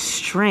or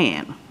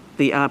restrain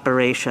the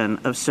operation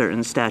of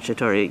certain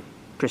statutory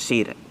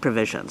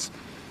provisions.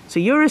 So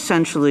you're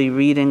essentially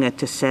reading it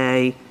to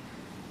say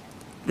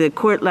the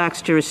court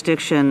lacks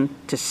jurisdiction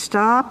to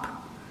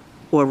stop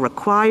or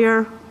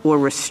require or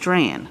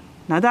restrain.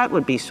 Now that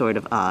would be sort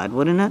of odd,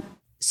 wouldn't it?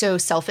 So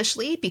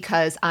selfishly,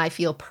 because I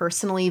feel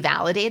personally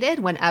validated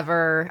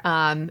whenever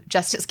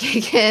Justice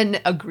Kagan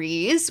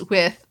agrees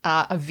with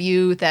a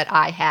view that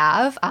I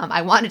have,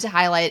 I wanted to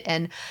highlight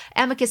an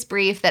amicus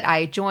brief that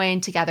I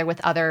joined together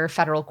with other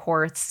federal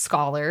courts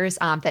scholars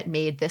that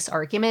made this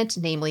argument,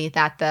 namely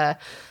that the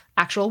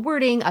actual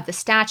wording of the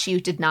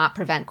statute did not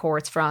prevent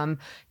courts from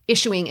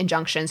issuing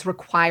injunctions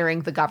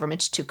requiring the government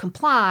to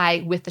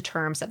comply with the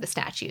terms of the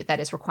statute. That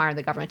is, requiring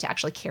the government to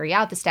actually carry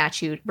out the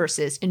statute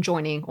versus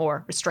enjoining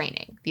or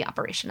restraining the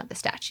operation of the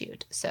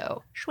statute.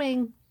 So,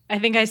 swing. I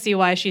think I see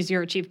why she's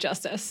your Chief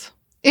Justice.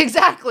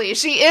 Exactly.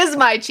 She is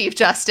my Chief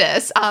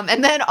Justice.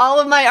 And then all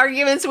of my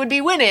arguments would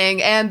be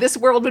winning and this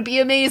world would be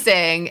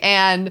amazing.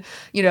 And,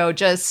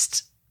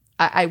 just...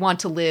 I want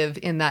to live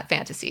in that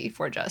fantasy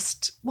for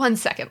just 1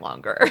 second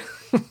longer.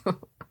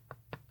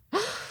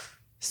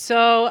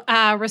 So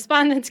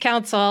Respondents'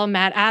 Counsel,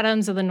 Matt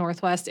Adams of the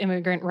Northwest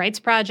Immigrant Rights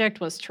Project,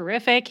 was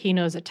terrific. He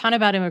knows a ton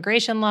about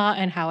immigration law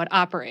and how it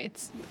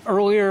operates.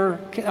 Earlier,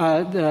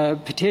 the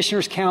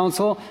Petitioner's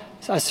Counsel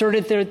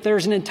asserted that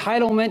there's an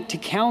entitlement to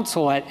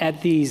counsel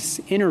at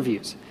these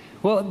interviews.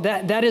 Well,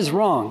 that is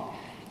wrong.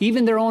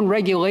 Even their own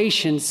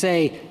regulations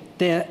say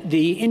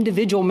the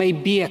individual may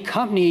be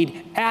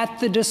accompanied at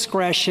the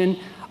discretion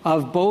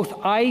of both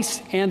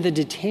ICE and the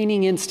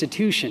detaining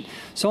institution.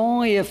 So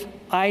only if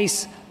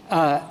ICE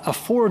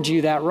afford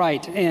you that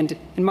right. And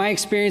in my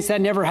experience,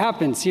 that never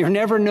happens. You're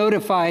never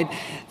notified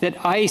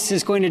that ICE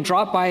is going to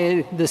drop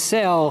by the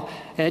cell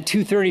at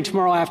 2:30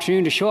 tomorrow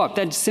afternoon to show up.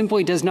 That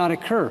simply does not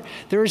occur.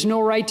 There is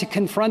no right to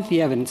confront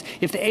the evidence.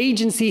 If the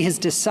agency has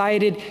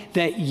decided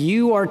that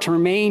you are to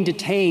remain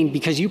detained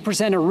because you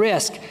present a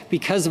risk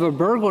because of a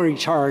burglary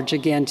charge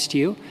against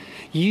you,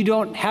 you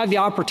don't have the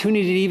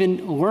opportunity to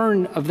even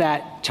learn of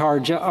that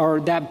charge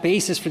or that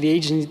basis for the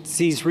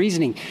agency's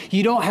reasoning.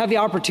 You don't have the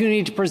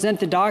opportunity to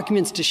present the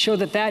documents to show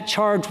that that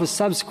charge was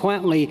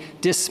subsequently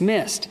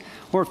dismissed.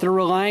 Or if they're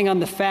relying on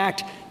the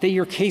fact that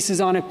your case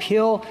is on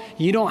appeal,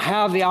 you don't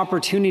have the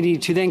opportunity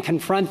to then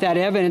confront that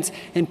evidence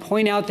and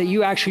point out that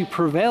you actually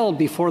prevailed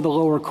before the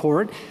lower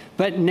court,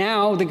 but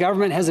now the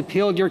government has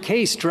appealed your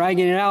case,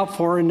 dragging it out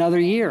for another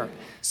year.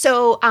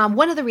 So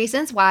one of the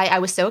reasons why I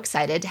was so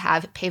excited to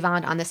have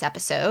Pavon on this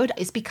episode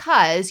is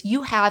because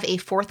you have a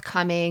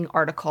forthcoming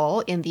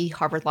article in the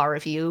Harvard Law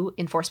Review,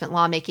 Enforcement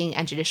Lawmaking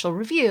and Judicial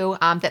Review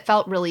that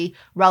felt really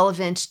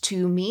relevant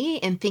to me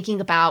in thinking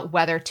about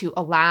whether to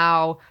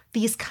allow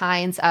these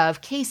kinds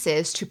of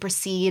cases to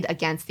proceed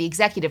against the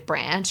executive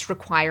branch,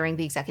 requiring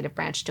the executive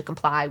branch to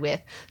comply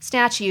with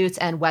statutes,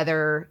 and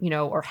whether,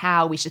 or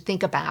how we should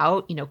think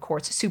about,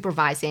 courts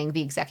supervising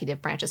the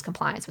executive branch's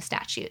compliance with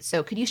statutes.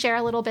 So could you share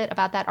a little bit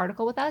about that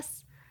article with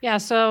us? Yeah,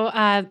 so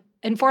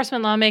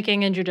Enforcement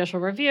Lawmaking and Judicial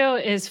Review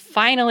is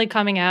finally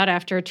coming out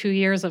after 2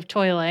 years of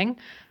toiling.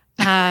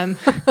 And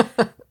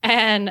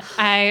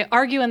I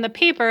argue in the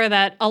paper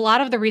that a lot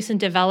of the recent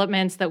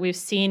developments that we've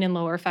seen in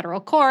lower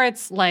federal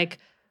courts, like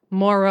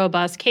more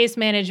robust case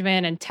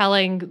management and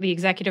telling the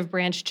executive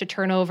branch to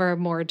turn over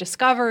more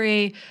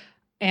discovery,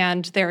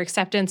 and their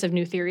acceptance of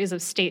new theories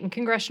of state and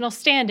congressional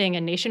standing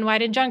and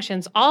nationwide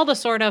injunctions, all the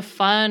sort of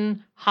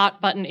fun,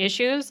 hot-button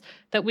issues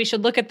that we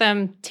should look at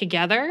them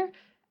together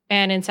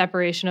and in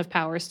separation of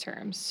powers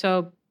terms.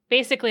 So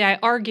basically, I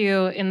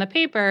argue in the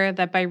paper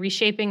that by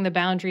reshaping the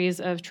boundaries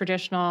of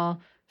traditional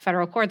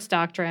federal courts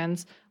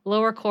doctrines,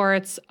 lower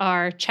courts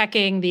are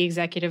checking the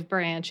executive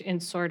branch in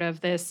sort of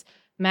this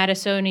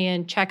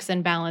Madisonian checks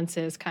and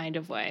balances kind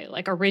of way,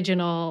 like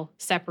original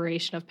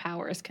separation of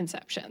powers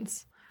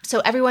conceptions.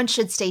 So everyone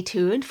should stay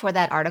tuned for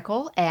that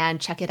article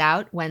and check it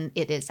out when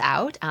it is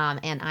out.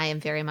 And I am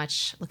very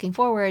much looking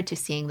forward to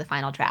seeing the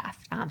final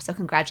draft. So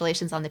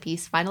congratulations on the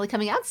piece finally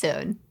coming out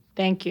soon.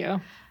 Thank you.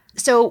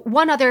 So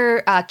one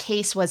other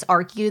case was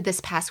argued this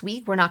past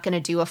week. We're not going to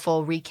do a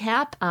full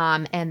recap,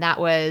 and that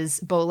was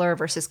Bowler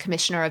versus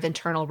Commissioner of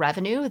Internal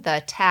Revenue,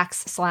 the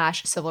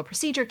tax/civil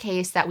procedure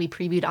case that we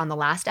previewed on the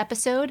last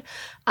episode.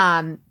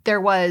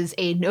 There was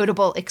a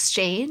notable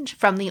exchange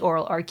from the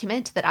oral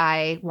argument that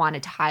I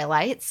wanted to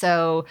highlight.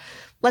 So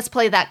let's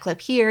play that clip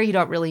here. You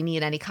don't really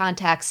need any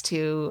context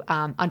to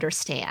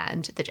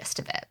understand the gist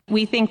of it.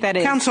 We think that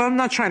it's... Counsel, I'm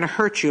not trying to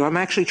hurt you. I'm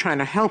actually trying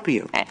to help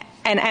you.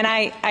 And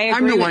I agree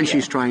I'm the one with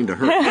you. she's trying to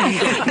hurt.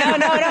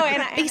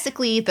 No.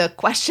 Basically, the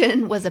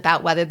question was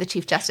about whether the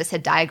Chief Justice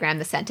had diagrammed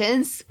the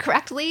sentence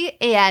correctly,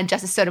 and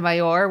Justice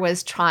Sotomayor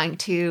was trying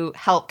to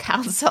help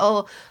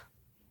counsel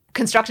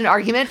construct an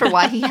argument for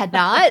why he had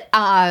not.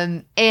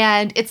 And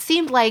it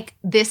seemed like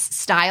this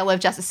style of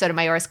Justice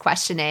Sotomayor's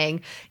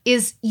questioning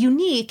is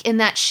unique in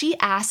that she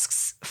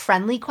asks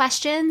friendly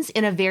questions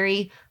in a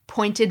very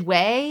pointed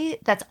way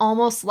that's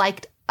almost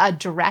like a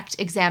direct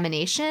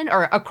examination,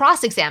 or a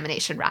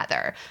cross-examination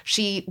rather.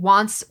 She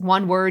wants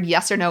one word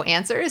yes or no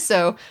answers.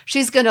 So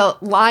she's going to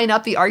line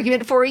up the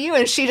argument for you,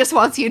 and she just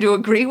wants you to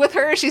agree with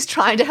her. She's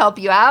trying to help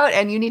you out,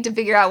 and you need to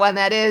figure out when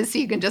that is so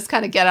you can just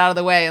kind of get out of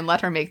the way and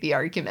let her make the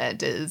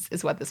argument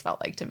is what this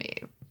felt like to me.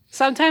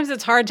 Sometimes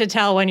it's hard to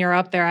tell when you're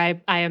up there,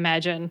 I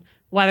imagine,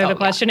 whether the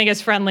questioning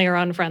is friendly or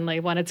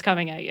unfriendly when it's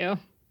coming at you.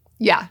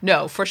 Yeah,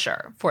 no, for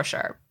sure.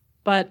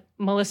 But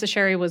Melissa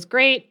Sherry was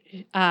great.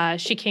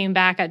 She came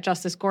back at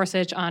Justice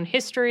Gorsuch on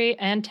history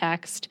and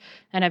text.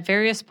 And at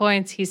various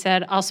points, he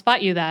said, I'll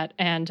spot you that.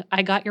 And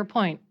I got your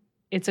point.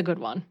 It's a good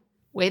one.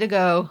 Way to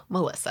go,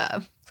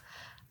 Melissa.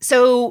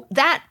 So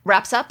that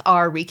wraps up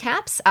our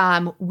recaps.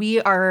 We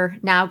are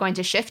now going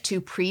to shift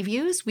to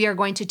previews. We are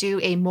going to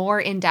do a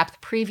more in-depth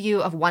preview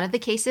of one of the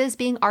cases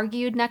being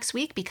argued next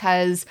week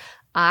because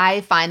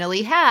I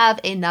finally have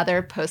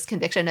another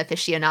post-conviction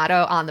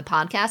aficionado on the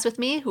podcast with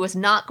me who is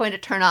not going to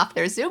turn off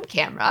their Zoom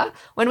camera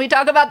when we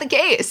talk about the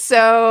case.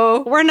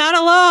 So we're not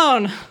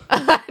alone.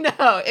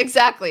 No,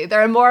 exactly.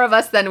 There are more of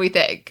us than we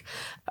think.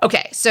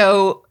 Okay,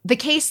 so the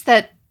case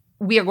that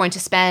we are going to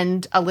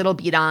spend a little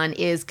beat on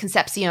is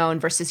Concepcion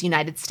versus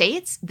United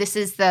States. This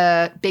is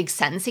the big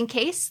sentencing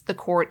case the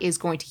court is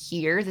going to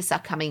hear this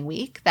upcoming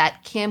week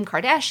that Kim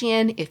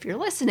Kardashian, if you're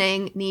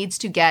listening, needs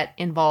to get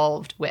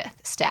involved with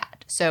stat.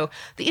 So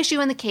the issue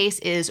in the case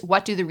is,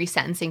 what do the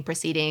resentencing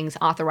proceedings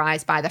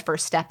authorized by the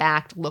First Step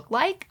Act look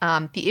like?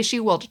 The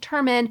issue will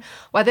determine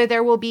whether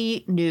there will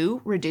be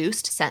new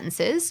reduced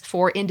sentences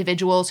for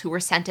individuals who were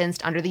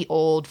sentenced under the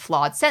old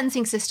flawed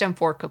sentencing system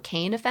for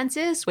cocaine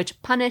offenses, which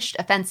punished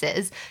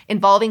offenses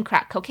involving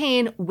crack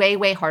cocaine way,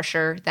 way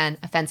harsher than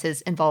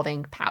offenses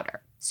involving powder.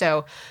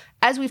 So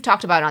as we've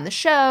talked about on the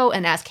show,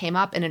 and as came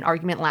up in an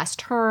argument last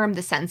term,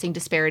 the sentencing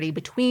disparity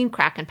between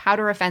crack and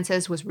powder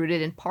offenses was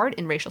rooted in part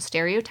in racial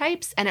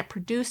stereotypes, and it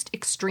produced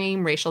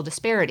extreme racial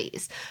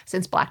disparities,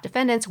 since Black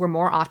defendants were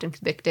more often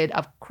convicted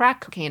of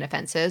crack cocaine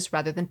offenses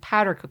rather than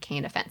powder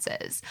cocaine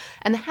offenses.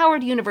 And the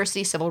Howard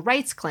University Civil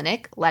Rights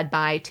Clinic, led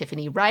by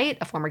Tiffany Wright,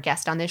 a former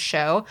guest on this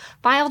show,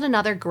 filed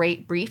another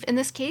great brief in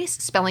this case,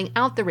 spelling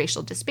out the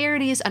racial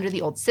disparities under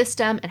the old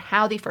system and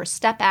how the First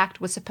Step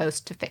Act was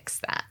supposed to fix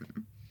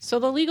them. So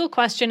the legal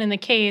question in the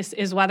case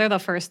is whether the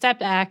First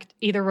Step Act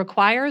either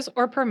requires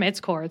or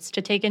permits courts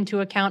to take into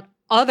account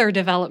other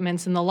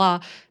developments in the law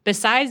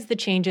besides the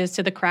changes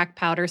to the crack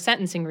powder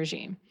sentencing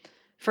regime.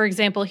 For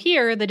example,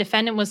 here, the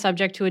defendant was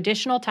subject to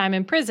additional time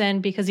in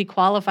prison because he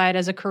qualified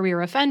as a career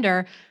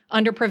offender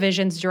under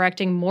provisions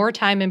directing more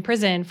time in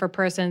prison for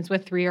persons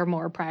with 3 or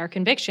more prior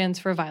convictions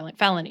for violent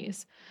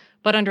felonies.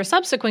 But under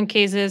subsequent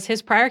cases,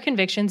 his prior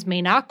convictions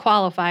may not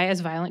qualify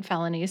as violent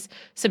felonies,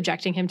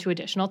 subjecting him to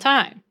additional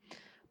time.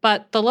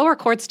 But the lower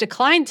courts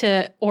declined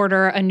to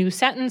order a new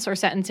sentence or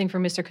sentencing for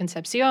Mr.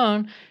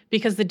 Concepcion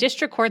because the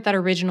district court that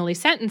originally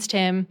sentenced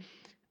him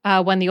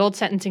when the old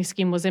sentencing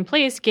scheme was in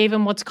place gave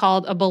him what's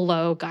called a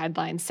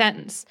below-guideline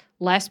sentence,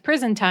 less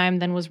prison time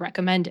than was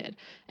recommended.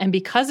 And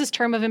because his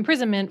term of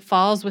imprisonment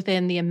falls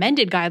within the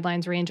amended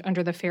guidelines range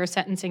under the Fair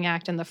Sentencing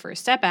Act and the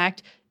First Step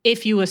Act,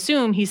 if you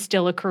assume he's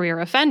still a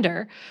career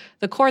offender,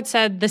 the court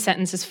said the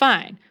sentence is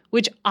fine,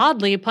 which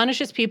oddly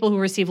punishes people who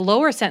receive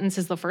lower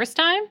sentences the first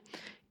time,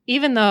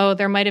 even though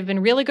there might have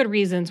been really good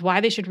reasons why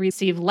they should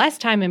receive less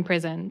time in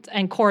prison,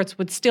 and courts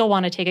would still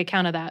want to take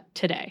account of that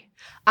today.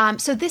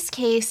 So this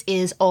case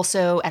is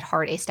also at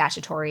heart a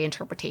statutory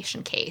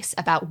interpretation case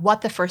about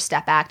what the First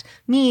Step Act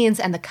means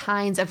and the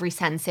kinds of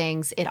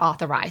resentencings it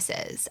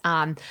authorizes.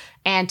 And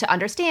to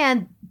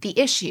understand the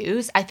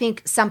issues, I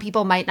think some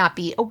people might not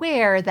be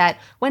aware that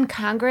when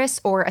Congress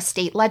or a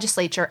state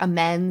legislature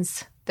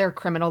amends their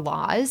criminal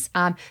laws,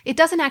 it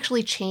doesn't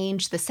actually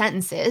change the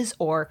sentences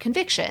or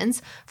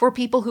convictions for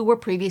people who were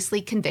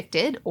previously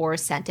convicted or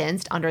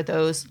sentenced under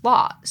those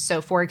laws.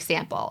 So, for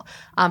example,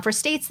 for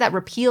states that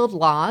repealed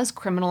laws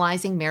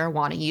criminalizing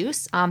marijuana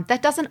use,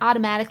 that doesn't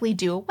automatically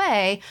do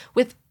away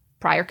with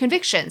prior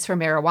convictions for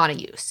marijuana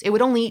use. It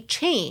would only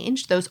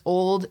change those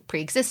old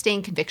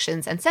pre-existing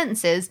convictions and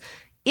sentences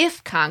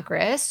if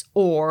Congress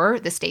or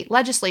the state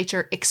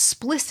legislature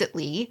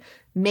explicitly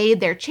made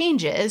their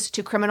changes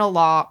to criminal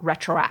law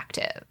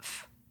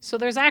retroactive. So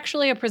there's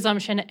actually a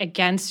presumption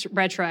against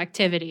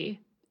retroactivity,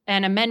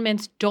 and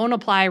amendments don't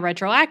apply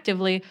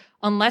retroactively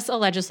unless a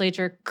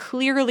legislature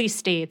clearly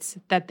states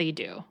that they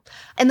do.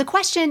 And the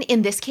question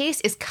in this case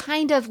is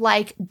kind of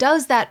like,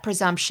 does that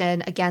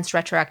presumption against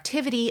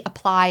retroactivity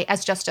apply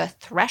as just a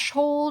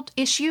threshold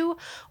issue,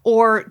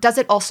 or does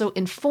it also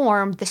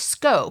inform the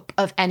scope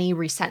of any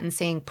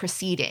resentencing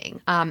proceeding?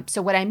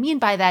 So what I mean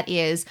by that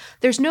is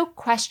there's no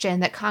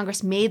question that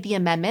Congress made the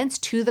amendments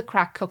to the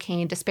crack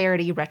cocaine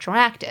disparity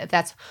retroactive.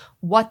 That's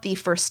what the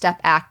First Step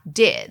Act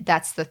did.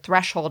 That's the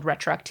threshold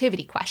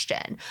retroactivity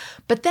question.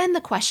 But then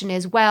the question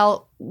is, well,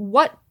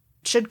 what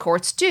should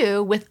courts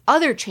do with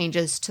other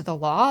changes to the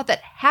law that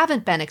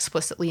haven't been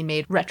explicitly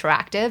made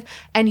retroactive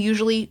and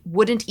usually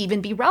wouldn't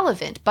even be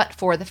relevant, but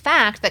for the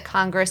fact that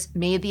Congress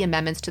made the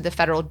amendments to the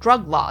federal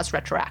drug laws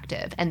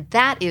retroactive? And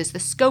that is the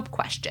scope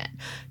question.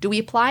 Do we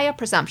apply a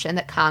presumption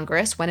that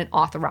Congress, when it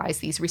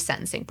authorized these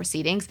resentencing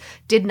proceedings,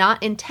 did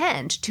not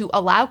intend to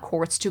allow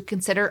courts to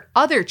consider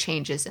other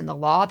changes in the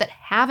law that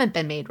haven't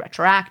been made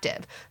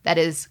retroactive? That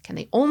is, can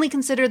they only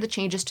consider the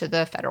changes to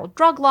the federal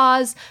drug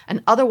laws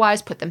and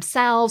otherwise put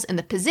themselves in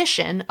the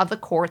position of the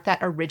court that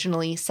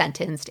originally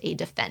sentenced a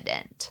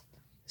defendant?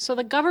 So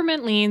the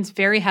government leans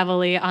very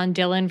heavily on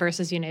Dillon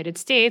versus United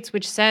States,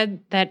 which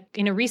said that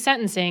in a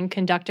resentencing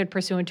conducted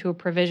pursuant to a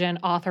provision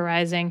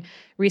authorizing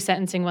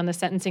resentencing when the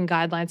sentencing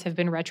guidelines have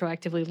been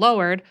retroactively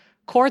lowered,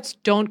 courts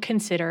don't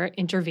consider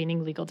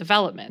intervening legal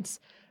developments.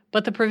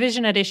 But the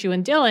provision at issue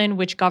in Dillon,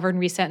 which governed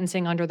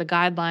resentencing under the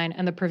guideline,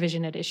 and the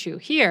provision at issue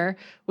here,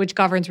 which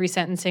governs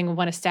resentencing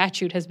when a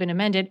statute has been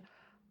amended,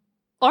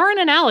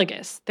 aren't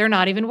analogous. They're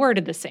not even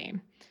worded the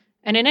same.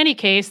 And in any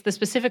case, the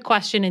specific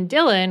question in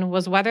Dillon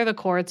was whether the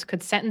courts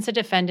could sentence a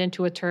defendant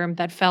to a term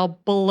that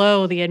fell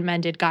below the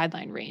amended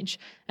guideline range.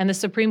 And the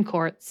Supreme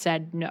Court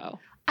said no.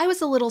 I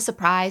was a little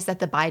surprised that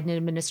the Biden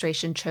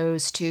administration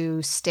chose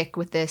to stick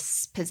with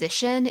this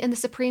position in the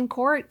Supreme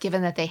Court,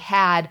 given that they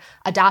had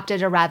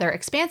adopted a rather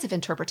expansive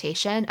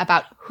interpretation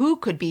about who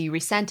could be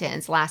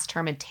resentenced last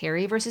term in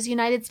Terry versus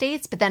United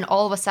States. But then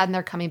all of a sudden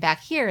they're coming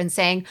back here and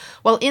saying,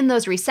 well, in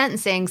those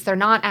resentencings, they're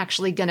not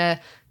actually going to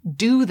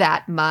do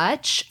that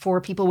much for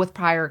people with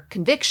prior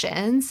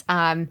convictions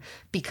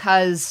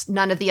because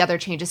none of the other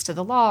changes to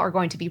the law are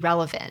going to be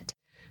relevant.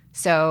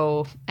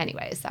 So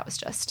anyways, that was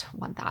just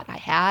one thought I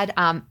had.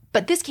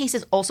 But this case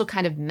is also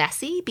kind of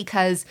messy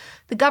because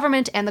the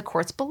government and the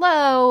courts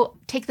below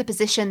take the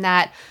position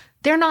that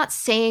they're not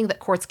saying that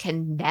courts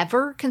can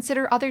never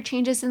consider other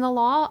changes in the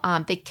law.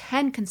 They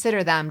can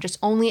consider them just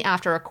only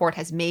after a court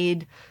has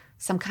made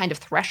some kind of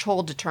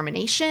threshold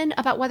determination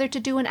about whether to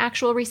do an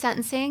actual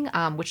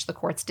resentencing, which the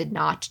courts did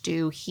not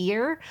do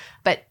here.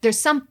 But there's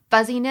some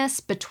fuzziness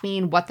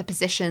between what the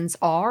positions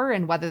are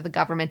and whether the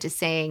government is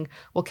saying,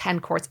 well, can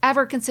courts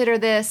ever consider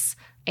this?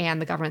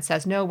 And the government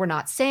says, no, we're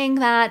not saying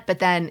that. But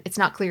then it's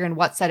not clear in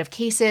what set of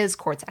cases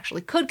courts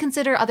actually could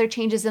consider other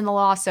changes in the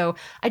law. So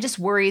I just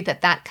worry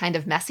that that kind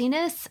of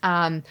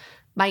messiness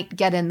might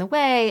get in the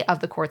way of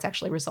the courts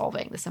actually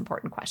resolving this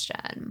important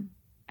question.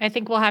 I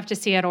think we'll have to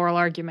see at oral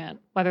argument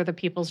whether the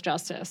People's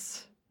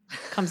Justice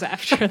comes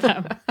after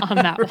them on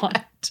that one.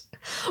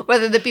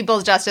 Whether the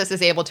People's Justice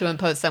is able to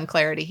impose some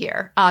clarity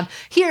here.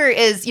 Here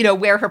is,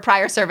 where her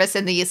prior service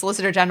in the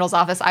Solicitor General's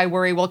office, I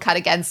worry, will cut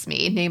against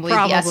me. Namely,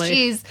 Probably. The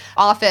SG's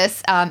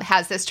office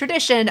has this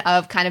tradition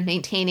of kind of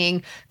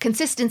maintaining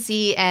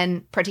consistency,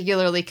 and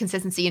particularly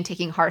consistency in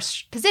taking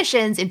harsh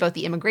positions in both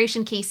the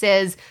immigration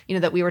cases,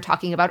 that we were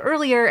talking about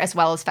earlier, as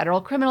well as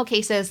federal criminal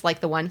cases like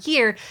the one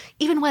here,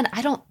 even when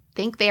I don't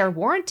think they are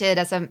warranted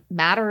as a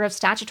matter of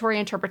statutory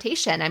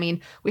interpretation. I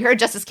mean, we heard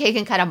Justice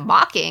Kagan kind of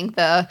mocking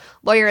the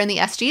lawyer in the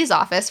SG's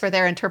office for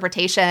their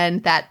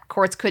interpretation that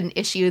courts couldn't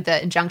issue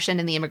the injunction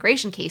in the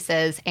immigration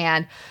cases.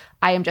 And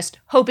I am just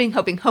hoping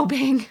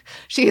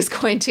she is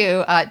going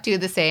to do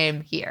the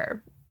same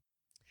here.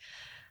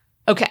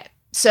 Okay,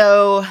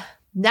 so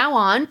now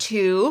on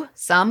to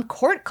some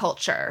court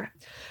culture.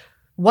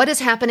 What is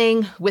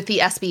happening with the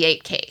SB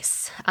 8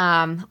 case?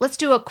 Let's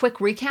do a quick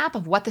recap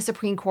of what the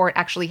Supreme Court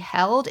actually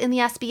held in the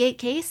SB 8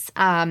 case,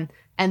 and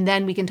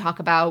then we can talk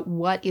about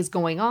what is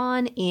going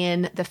on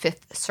in the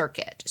Fifth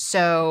Circuit.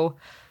 So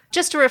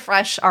just to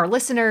refresh our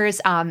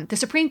listeners, the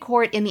Supreme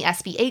Court in the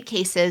SB 8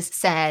 cases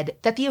said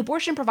that the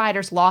abortion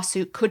provider's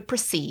lawsuit could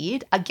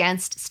proceed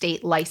against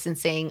state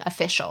licensing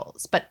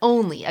officials, but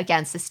only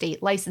against the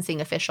state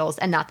licensing officials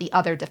and not the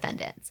other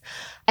defendants.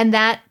 And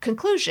that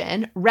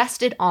conclusion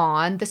rested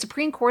on the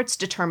Supreme Court's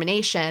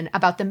determination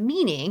about the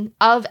meaning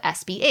of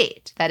SB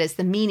 8, that is,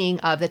 the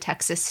meaning of the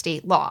Texas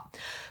state law.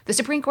 The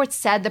Supreme Court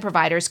said the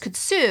providers could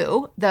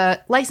sue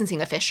the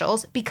licensing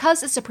officials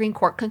because the Supreme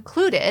Court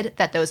concluded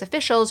that those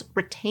officials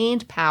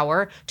retained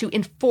power to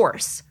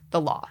enforce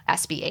the law,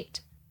 SB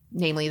 8.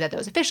 Namely, that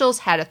those officials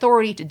had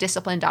authority to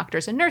discipline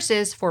doctors and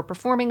nurses for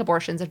performing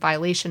abortions in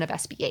violation of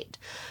SB 8.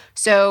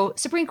 So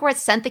Supreme Court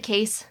sent the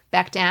case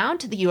back down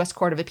to the U.S.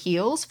 Court of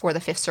Appeals for the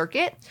Fifth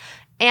Circuit,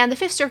 and the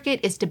Fifth Circuit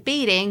is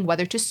debating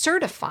whether to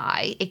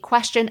certify a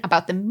question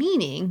about the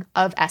meaning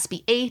of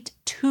SB 8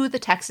 to the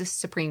Texas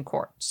Supreme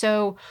Court.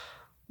 So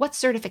what's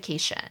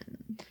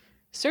certification?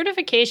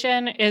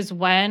 Certification is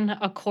when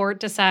a court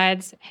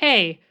decides,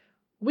 hey,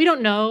 we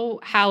don't know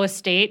how a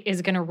state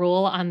is going to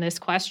rule on this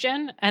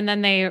question. And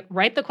then they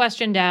write the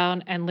question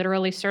down and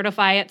literally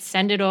certify it,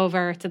 send it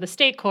over to the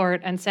state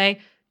court and say,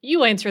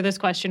 you answer this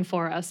question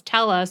for us.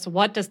 Tell us,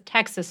 what does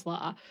Texas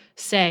law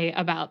say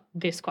about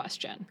this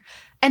question?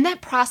 And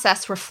that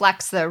process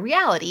reflects the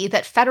reality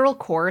that federal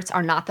courts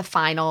are not the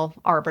final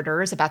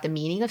arbiters about the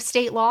meaning of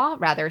state law.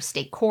 Rather,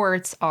 state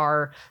courts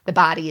are the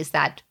bodies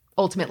that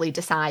ultimately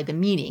decide the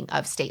meaning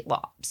of state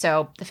law.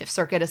 So the Fifth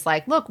Circuit is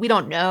like, look, we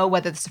don't know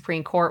whether the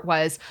Supreme Court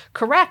was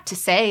correct to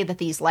say that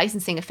these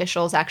licensing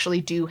officials actually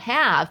do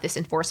have this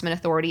enforcement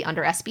authority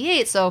under SB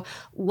 8. So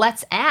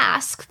let's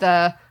ask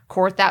the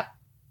court that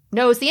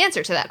knows the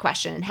answer to that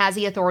question and has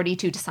the authority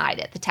to decide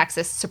it, the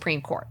Texas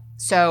Supreme Court.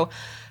 So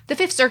the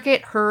Fifth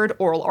Circuit heard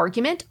oral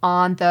argument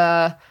on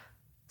the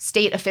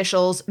state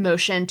officials'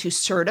 motion to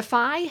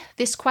certify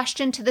this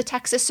question to the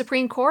Texas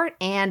Supreme Court,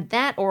 and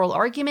that oral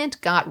argument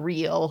got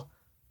real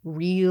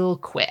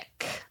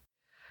quick.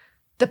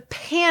 The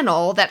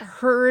panel that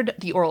heard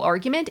the oral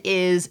argument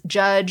is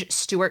Judge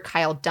Stuart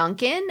Kyle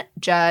Duncan,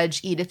 Judge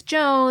Edith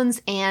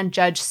Jones, and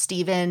Judge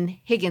Stephen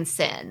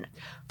Higginson.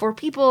 For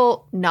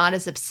people not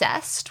as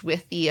obsessed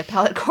with the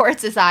appellate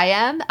courts as I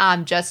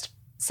am, just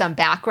some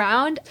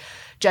background.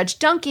 Judge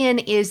Duncan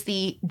is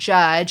the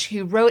judge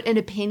who wrote an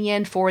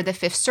opinion for the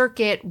Fifth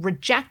Circuit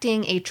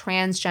rejecting a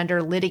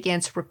transgender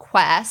litigant's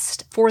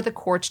request for the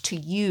court to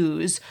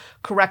use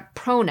correct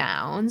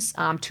pronouns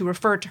to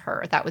refer to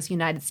her. That was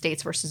United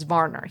States versus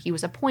Varner. He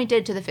was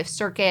appointed to the Fifth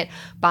Circuit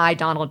by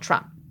Donald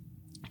Trump.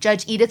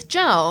 Judge Edith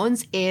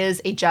Jones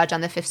is a judge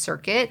on the Fifth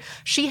Circuit.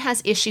 She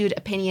has issued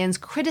opinions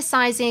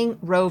criticizing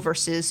Roe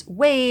versus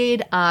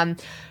Wade.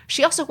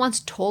 She also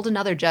once told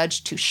another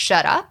judge to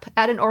shut up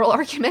at an oral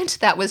argument.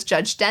 That was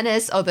Judge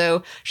Dennis,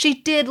 although she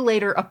did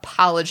later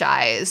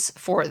apologize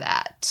for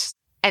that.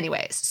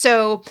 Anyways,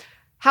 so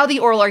how the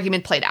oral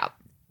argument played out.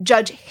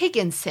 Judge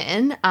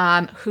Higginson,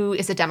 who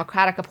is a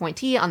Democratic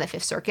appointee on the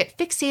Fifth Circuit,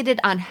 fixated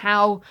on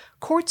how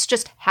courts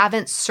just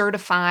haven't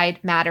certified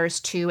matters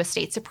to a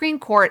state Supreme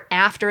Court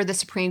after the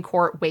Supreme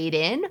Court weighed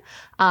in,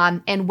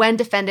 and when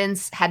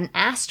defendants hadn't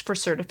asked for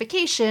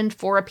certification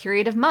for a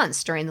period of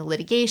months during the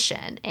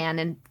litigation, and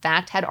in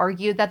fact had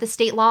argued that the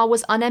state law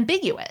was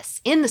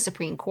unambiguous in the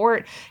Supreme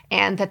Court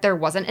and that there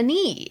wasn't a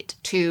need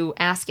to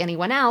ask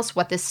anyone else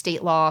what this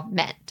state law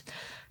meant.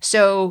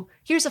 So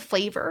here's a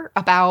flavor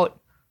about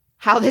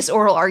how this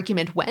oral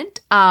argument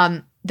went.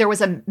 there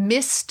was a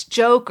missed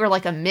joke or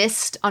like a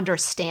missed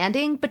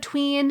understanding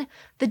between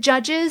the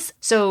judges.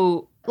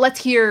 So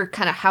let's hear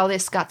kind of how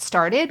this got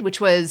started,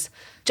 which was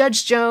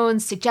Judge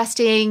Jones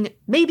suggesting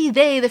maybe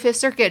the Fifth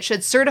Circuit,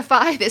 should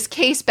certify this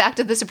case back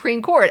to the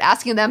Supreme Court,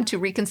 asking them to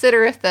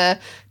reconsider if the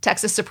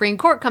Texas Supreme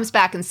Court comes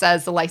back and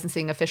says the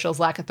licensing officials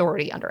lack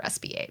authority under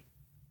SB 8.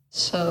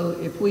 So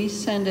if we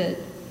send it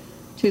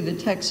to the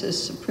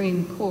Texas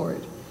Supreme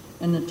Court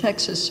and the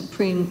Texas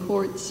Supreme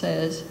Court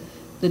says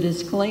the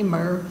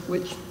disclaimer,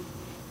 which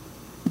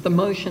the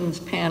motions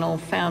panel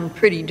found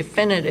pretty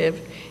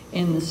definitive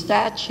in the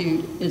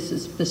statute, is a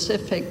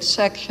specific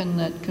section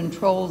that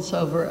controls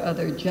over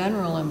other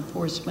general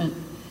enforcement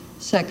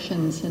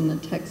sections in the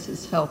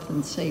Texas Health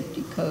and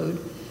Safety Code,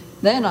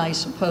 then I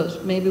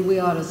suppose maybe we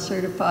ought to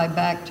certify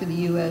back to the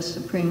U.S.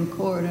 Supreme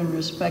Court and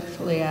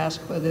respectfully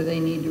ask whether they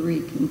need to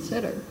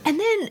reconsider. And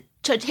then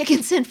Judge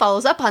Higginson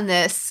follows up on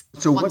this.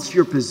 So what's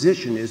your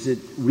position? Is it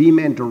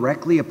remand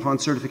directly upon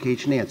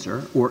certification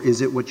answer, or is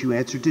it what you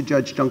answered to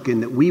Judge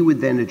Duncan that we would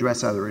then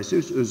address other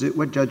issues? Or is it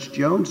what Judge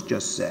Jones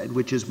just said,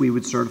 which is we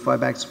would certify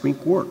back to Supreme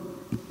Court?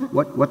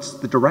 What's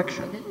the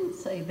direction? I didn't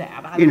say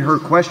that. In her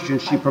question,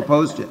 she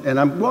proposed it. And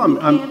you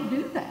can't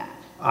do that.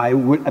 I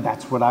would.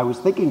 That's what I was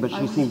thinking, but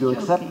she seemed to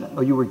accept that.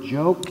 Oh, you were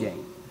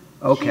joking.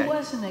 Okay. She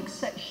wasn't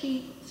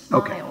she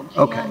smiled. She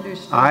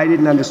understood. I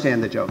didn't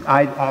understand the joke.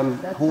 I'm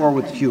poor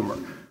with humor.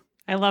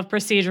 I love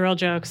procedural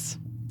jokes.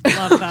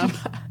 Love them.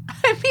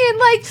 I mean,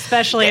 like,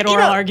 especially an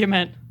oral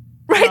argument.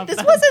 Right. Love this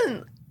them.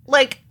 wasn't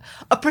like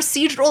a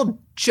procedural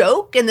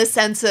joke in the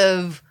sense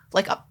of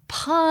like a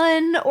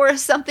pun or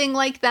something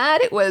like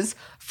that. It was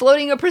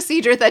floating a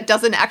procedure that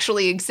doesn't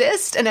actually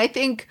exist. And I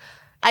think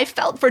I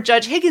felt for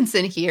Judge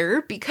Higginson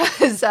here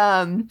because,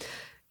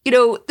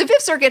 the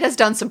Fifth Circuit has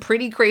done some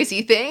pretty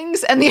crazy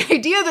things. And the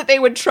idea that they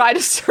would try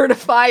to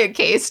certify a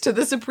case to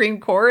the Supreme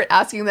Court,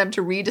 asking them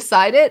to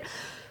redecide it,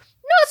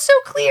 not so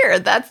clear.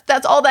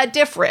 That's all that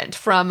different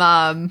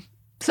from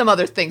some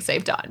other things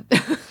they've done.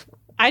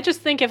 I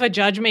just think if a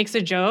judge makes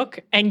a joke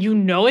and you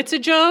know it's a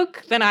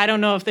joke, then I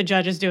don't know if the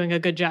judge is doing a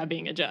good job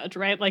being a judge,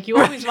 right? Like you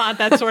always want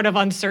that sort of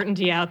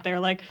uncertainty out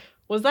there. Like,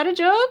 was that a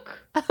joke?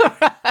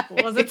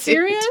 Right. Was it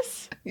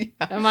serious? Yeah.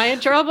 Am I in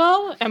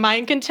trouble? Am I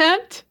in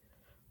contempt?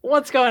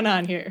 What's going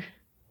on here?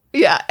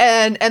 Yeah,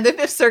 and the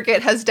Fifth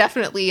Circuit has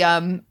definitely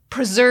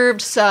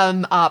preserved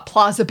some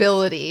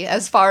plausibility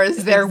as far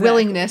as their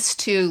willingness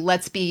to,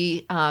 let's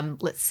say,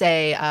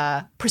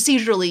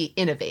 procedurally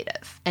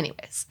innovative.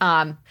 Anyways,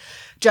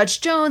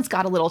 Judge Jones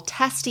got a little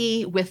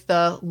testy with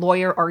the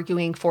lawyer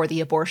arguing for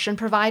the abortion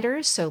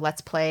providers, so let's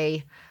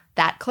play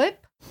that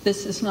clip.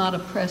 This is not a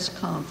press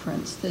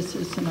conference. This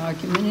is an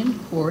argument in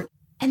court.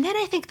 And then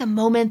I think the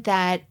moment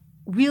that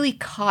really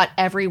caught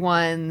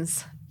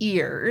everyone's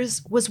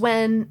ears was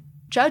when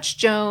Judge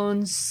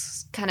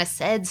Jones kind of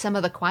said some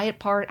of the quiet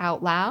part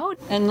out loud.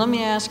 And let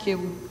me ask you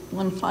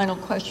one final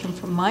question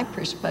from my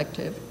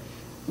perspective.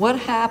 What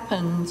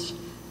happens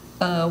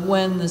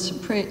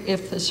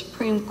if the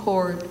Supreme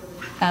Court,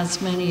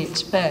 as many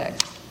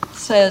expect,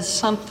 says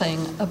something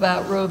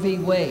about Roe v.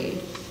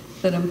 Wade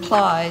that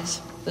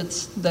implies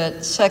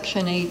that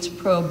Section 8's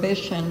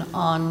prohibition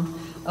on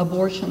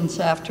abortions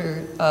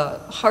after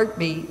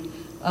heartbeat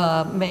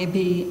may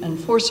be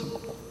enforceable?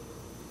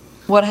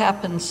 What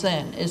happens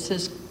then? Is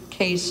this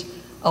case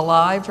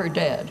alive or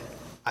dead?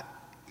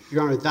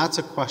 Your Honor, that's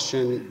a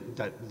question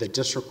that the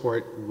district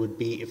court would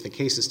be, if the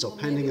case is still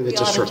pending in the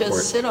district court. We ought to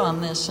just sit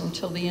on this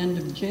until the end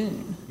of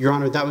June. Your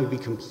Honor, that would be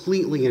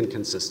completely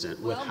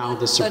inconsistent with how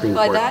the Supreme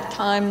Court... But by that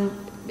time,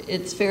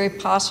 it's very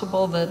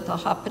possible that the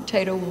hot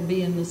potato will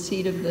be in the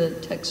seat of the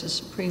Texas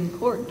Supreme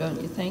Court,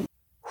 don't you think?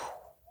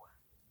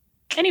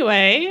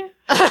 Anyway...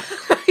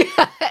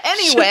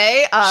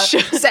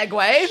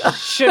 segue.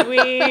 Should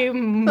we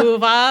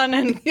move on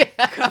and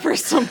cover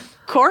some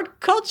court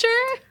culture?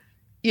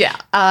 Yeah.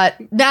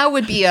 Now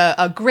would be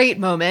a great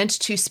moment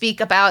to speak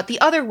about the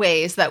other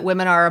ways that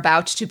women are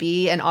about to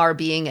be and are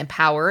being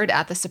empowered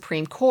at the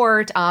Supreme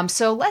Court.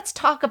 So let's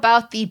talk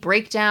about the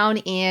breakdown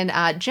in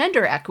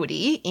gender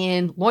equity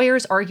in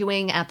lawyers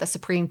arguing at the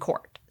Supreme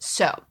Court.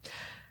 So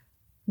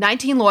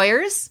 19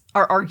 lawyers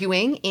are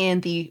arguing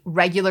in the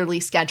regularly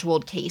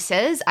scheduled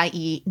cases,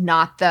 i.e.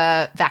 not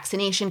the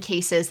vaccination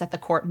cases that the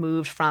court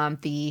moved from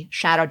the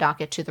shadow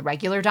docket to the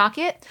regular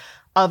docket.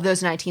 Of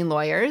those 19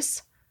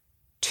 lawyers,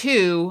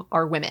 2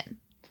 are women.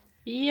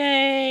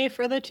 Yay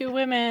for the 2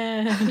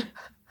 women.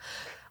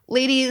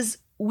 Ladies,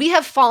 we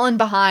have fallen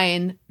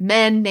behind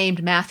men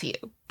named Matthew.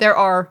 There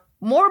are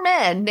more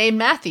men named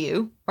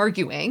Matthew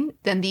arguing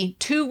than the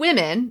 2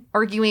 women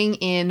arguing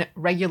in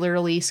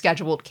regularly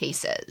scheduled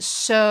cases.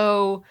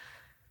 So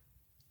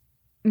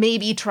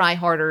maybe try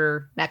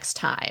harder next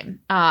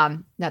time. Now,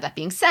 that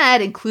being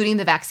said, including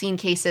the vaccine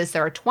cases,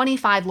 there are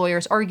 25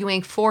 lawyers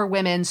arguing for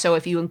women. So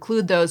if you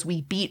include those,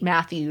 we beat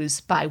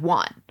Matthews by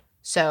 1.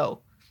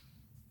 So,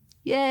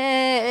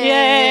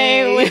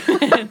 yay!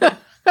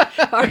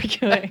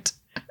 Arguing.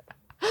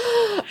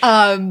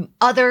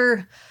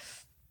 Other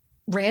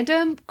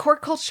random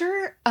court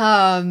culture.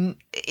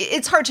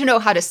 It's hard to know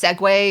how to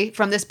segue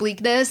from this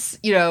bleakness.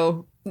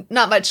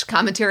 Not much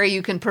commentary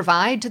you can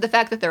provide to the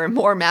fact that there are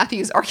more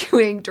Matthews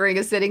arguing during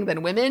a sitting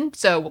than women,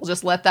 so we'll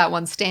just let that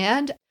one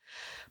stand.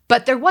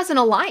 But there was an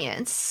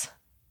alliance,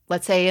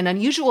 let's say an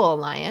unusual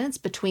alliance,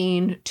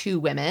 between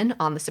two women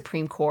on the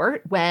Supreme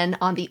Court when,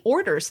 on the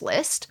orders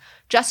list,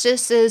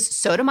 Justices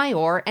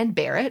Sotomayor and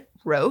Barrett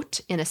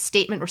wrote in a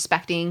statement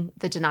respecting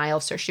the denial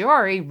of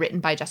certiorari written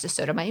by Justice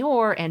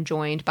Sotomayor and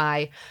joined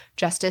by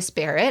Justice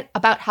Barrett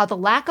about how the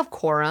lack of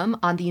quorum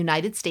on the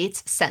United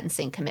States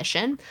Sentencing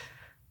Commission,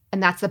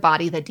 and that's the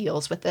body that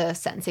deals with the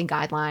sentencing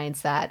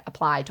guidelines that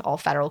apply to all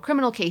federal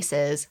criminal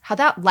cases, how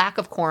that lack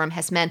of quorum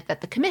has meant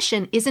that the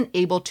commission isn't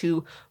able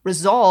to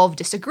resolve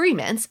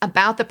disagreements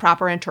about the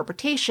proper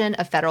interpretation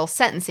of federal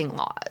sentencing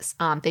laws.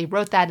 They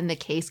wrote that in the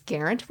case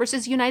Garant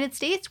versus United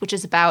States, which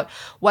is about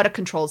what a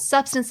controlled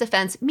substance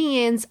offense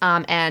means,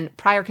 and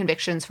prior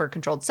convictions for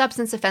controlled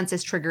substance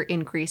offenses trigger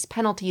increased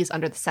penalties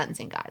under the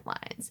sentencing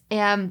guidelines.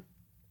 And,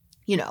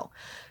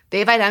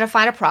 they've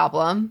identified a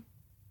problem.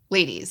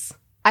 Ladies,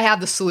 I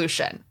have the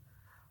solution.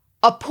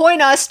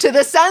 Appoint us to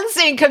the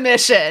Sentencing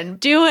Commission.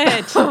 Do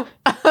it.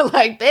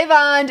 Like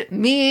Bevand,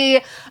 me,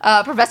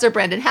 Professor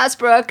Brandon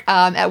Hasbrook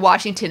at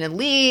Washington and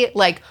Lee.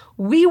 Like,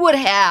 we would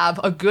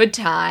have a good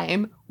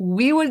time.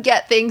 We would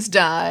get things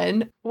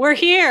done. We're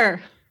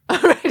here.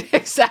 Right,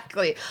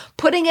 exactly.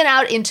 Putting it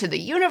out into the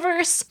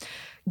universe.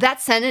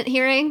 That Senate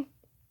hearing,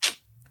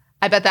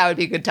 I bet that would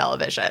be good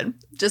television.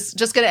 Just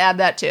going to add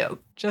that too.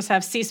 Just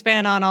have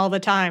C-SPAN on all the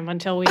time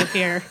until we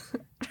appear.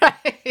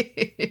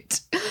 Right.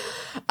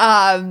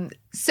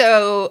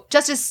 So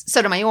Justice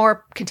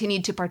Sotomayor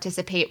continued to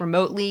participate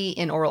remotely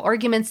in oral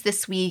arguments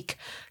this week.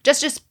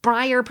 Justice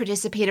Breyer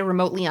participated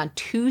remotely on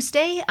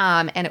Tuesday,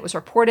 and it was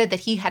reported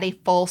that he had a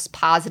false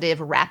positive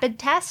rapid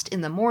test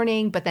in the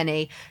morning, but then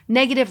a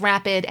negative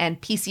rapid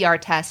and PCR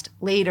test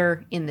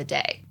later in the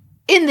day.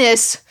 In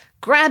this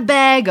grab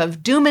bag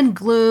of doom and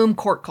gloom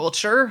court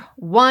culture,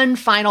 one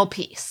final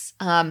piece,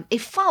 a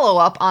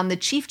follow-up on the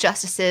Chief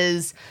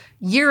Justice's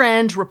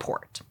year-end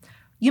report.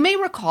 You may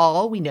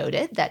recall we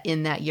noted that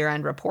in that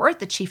year-end report,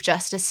 the Chief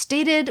Justice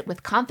stated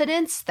with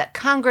confidence that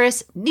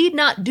Congress need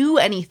not do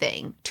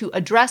anything to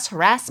address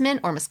harassment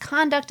or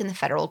misconduct in the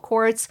federal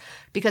courts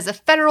because the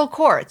federal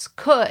courts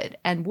could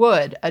and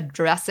would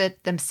address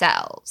it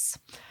themselves.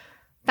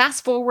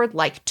 Fast forward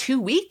like 2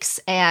 weeks,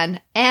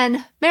 and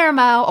Anne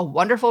Merimau, a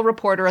wonderful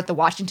reporter at the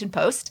Washington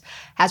Post,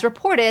 has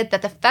reported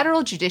that the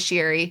federal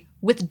judiciary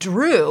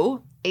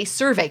withdrew a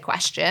survey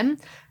question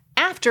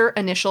after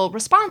initial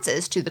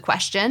responses to the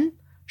question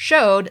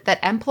showed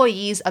that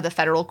employees of the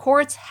federal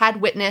courts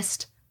had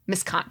witnessed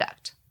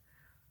misconduct.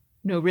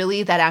 No,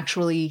 really, that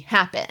actually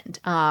happened.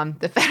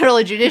 The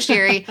federal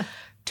judiciary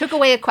took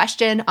away a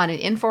question on an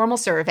informal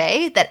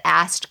survey that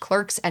asked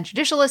clerks and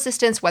judicial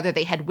assistants whether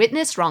they had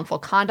witnessed wrongful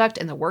conduct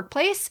in the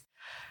workplace,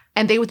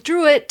 and they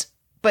withdrew it,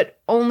 but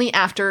only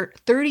after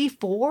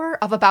 34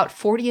 of about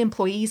 40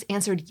 employees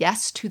answered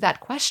yes to that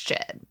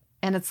question.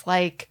 And it's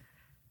like,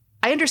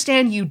 I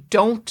understand you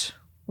don't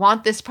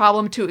want this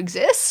problem to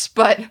exist,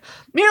 but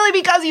merely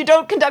because you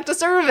don't conduct a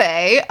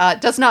survey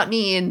does not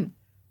mean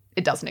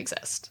it doesn't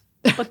exist.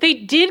 But they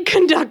did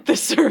conduct the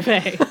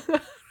survey.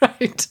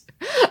 Right.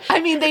 I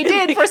mean, they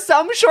did for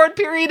some short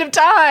period of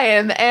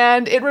time,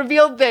 and it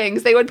revealed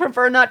things they would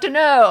prefer not to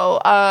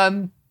know.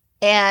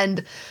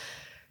 And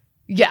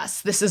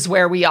yes, this is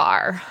where we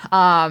are.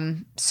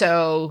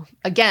 So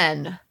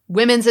again,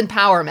 women's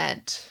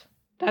empowerment.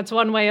 That's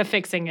one way of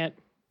fixing it.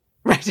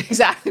 Right,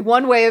 exactly.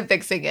 One way of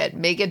fixing it,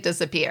 make it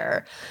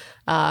disappear.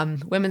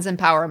 Women's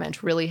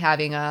empowerment, really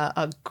having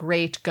a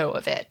great go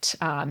of it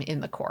in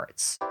the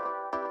courts.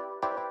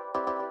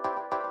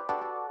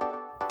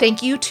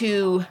 Thank you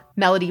to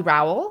Melody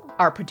Rowell,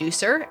 our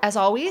producer, as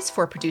always,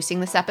 for producing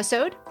this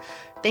episode.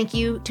 Thank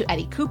you to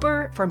Eddie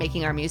Cooper for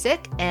making our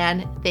music.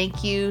 And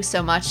thank you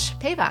so much,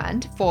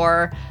 Payvand,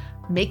 for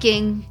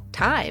making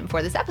time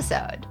for this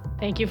episode.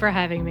 Thank you for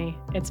having me.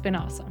 It's been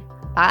awesome.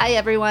 Bye,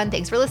 everyone.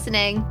 Thanks for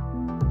listening.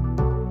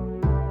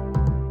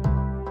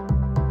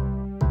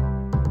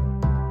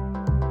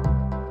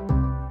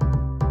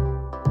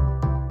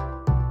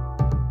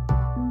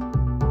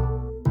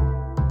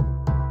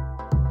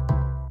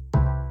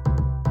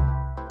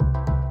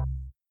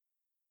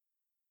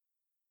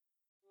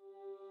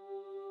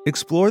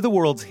 Explore the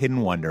world's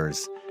hidden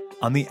wonders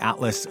on the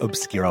Atlas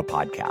Obscura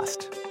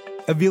podcast.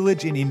 A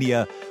village in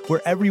India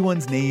where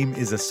everyone's name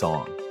is a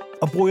song.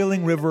 A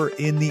boiling river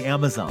in the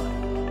Amazon.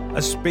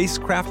 A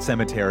spacecraft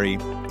cemetery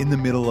in the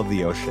middle of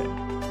the ocean.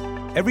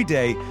 Every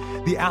day,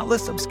 the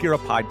Atlas Obscura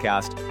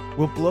podcast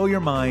will blow your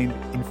mind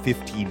in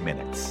 15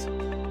 minutes.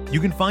 You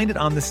can find it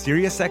on the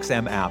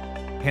SiriusXM app,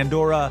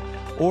 Pandora,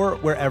 or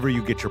wherever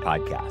you get your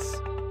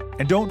podcasts.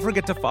 And don't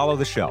forget to follow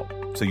the show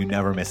so you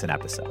never miss an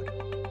episode.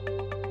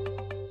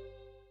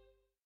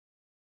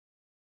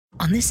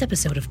 On this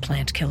episode of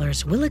Plant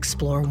Killers, we'll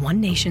explore one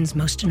nation's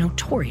most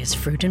notorious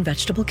fruit and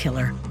vegetable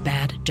killer,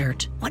 bad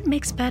dirt. What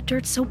makes bad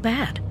dirt so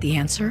bad? The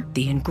answer?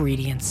 The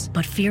ingredients.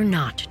 But fear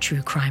not,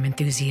 true crime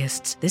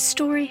enthusiasts. This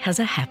story has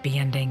a happy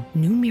ending.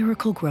 New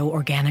Miracle-Gro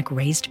Organic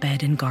Raised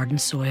Bed and Garden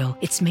Soil.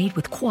 It's made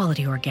with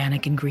quality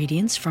organic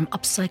ingredients from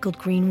upcycled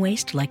green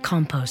waste like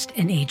compost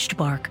and aged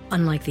bark.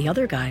 Unlike the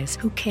other guys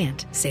who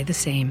can't say the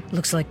same.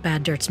 Looks like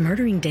bad dirt's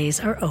murdering days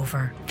are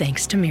over,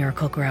 thanks to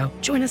Miracle-Gro.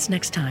 Join us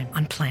next time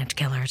on Plant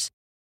Killers.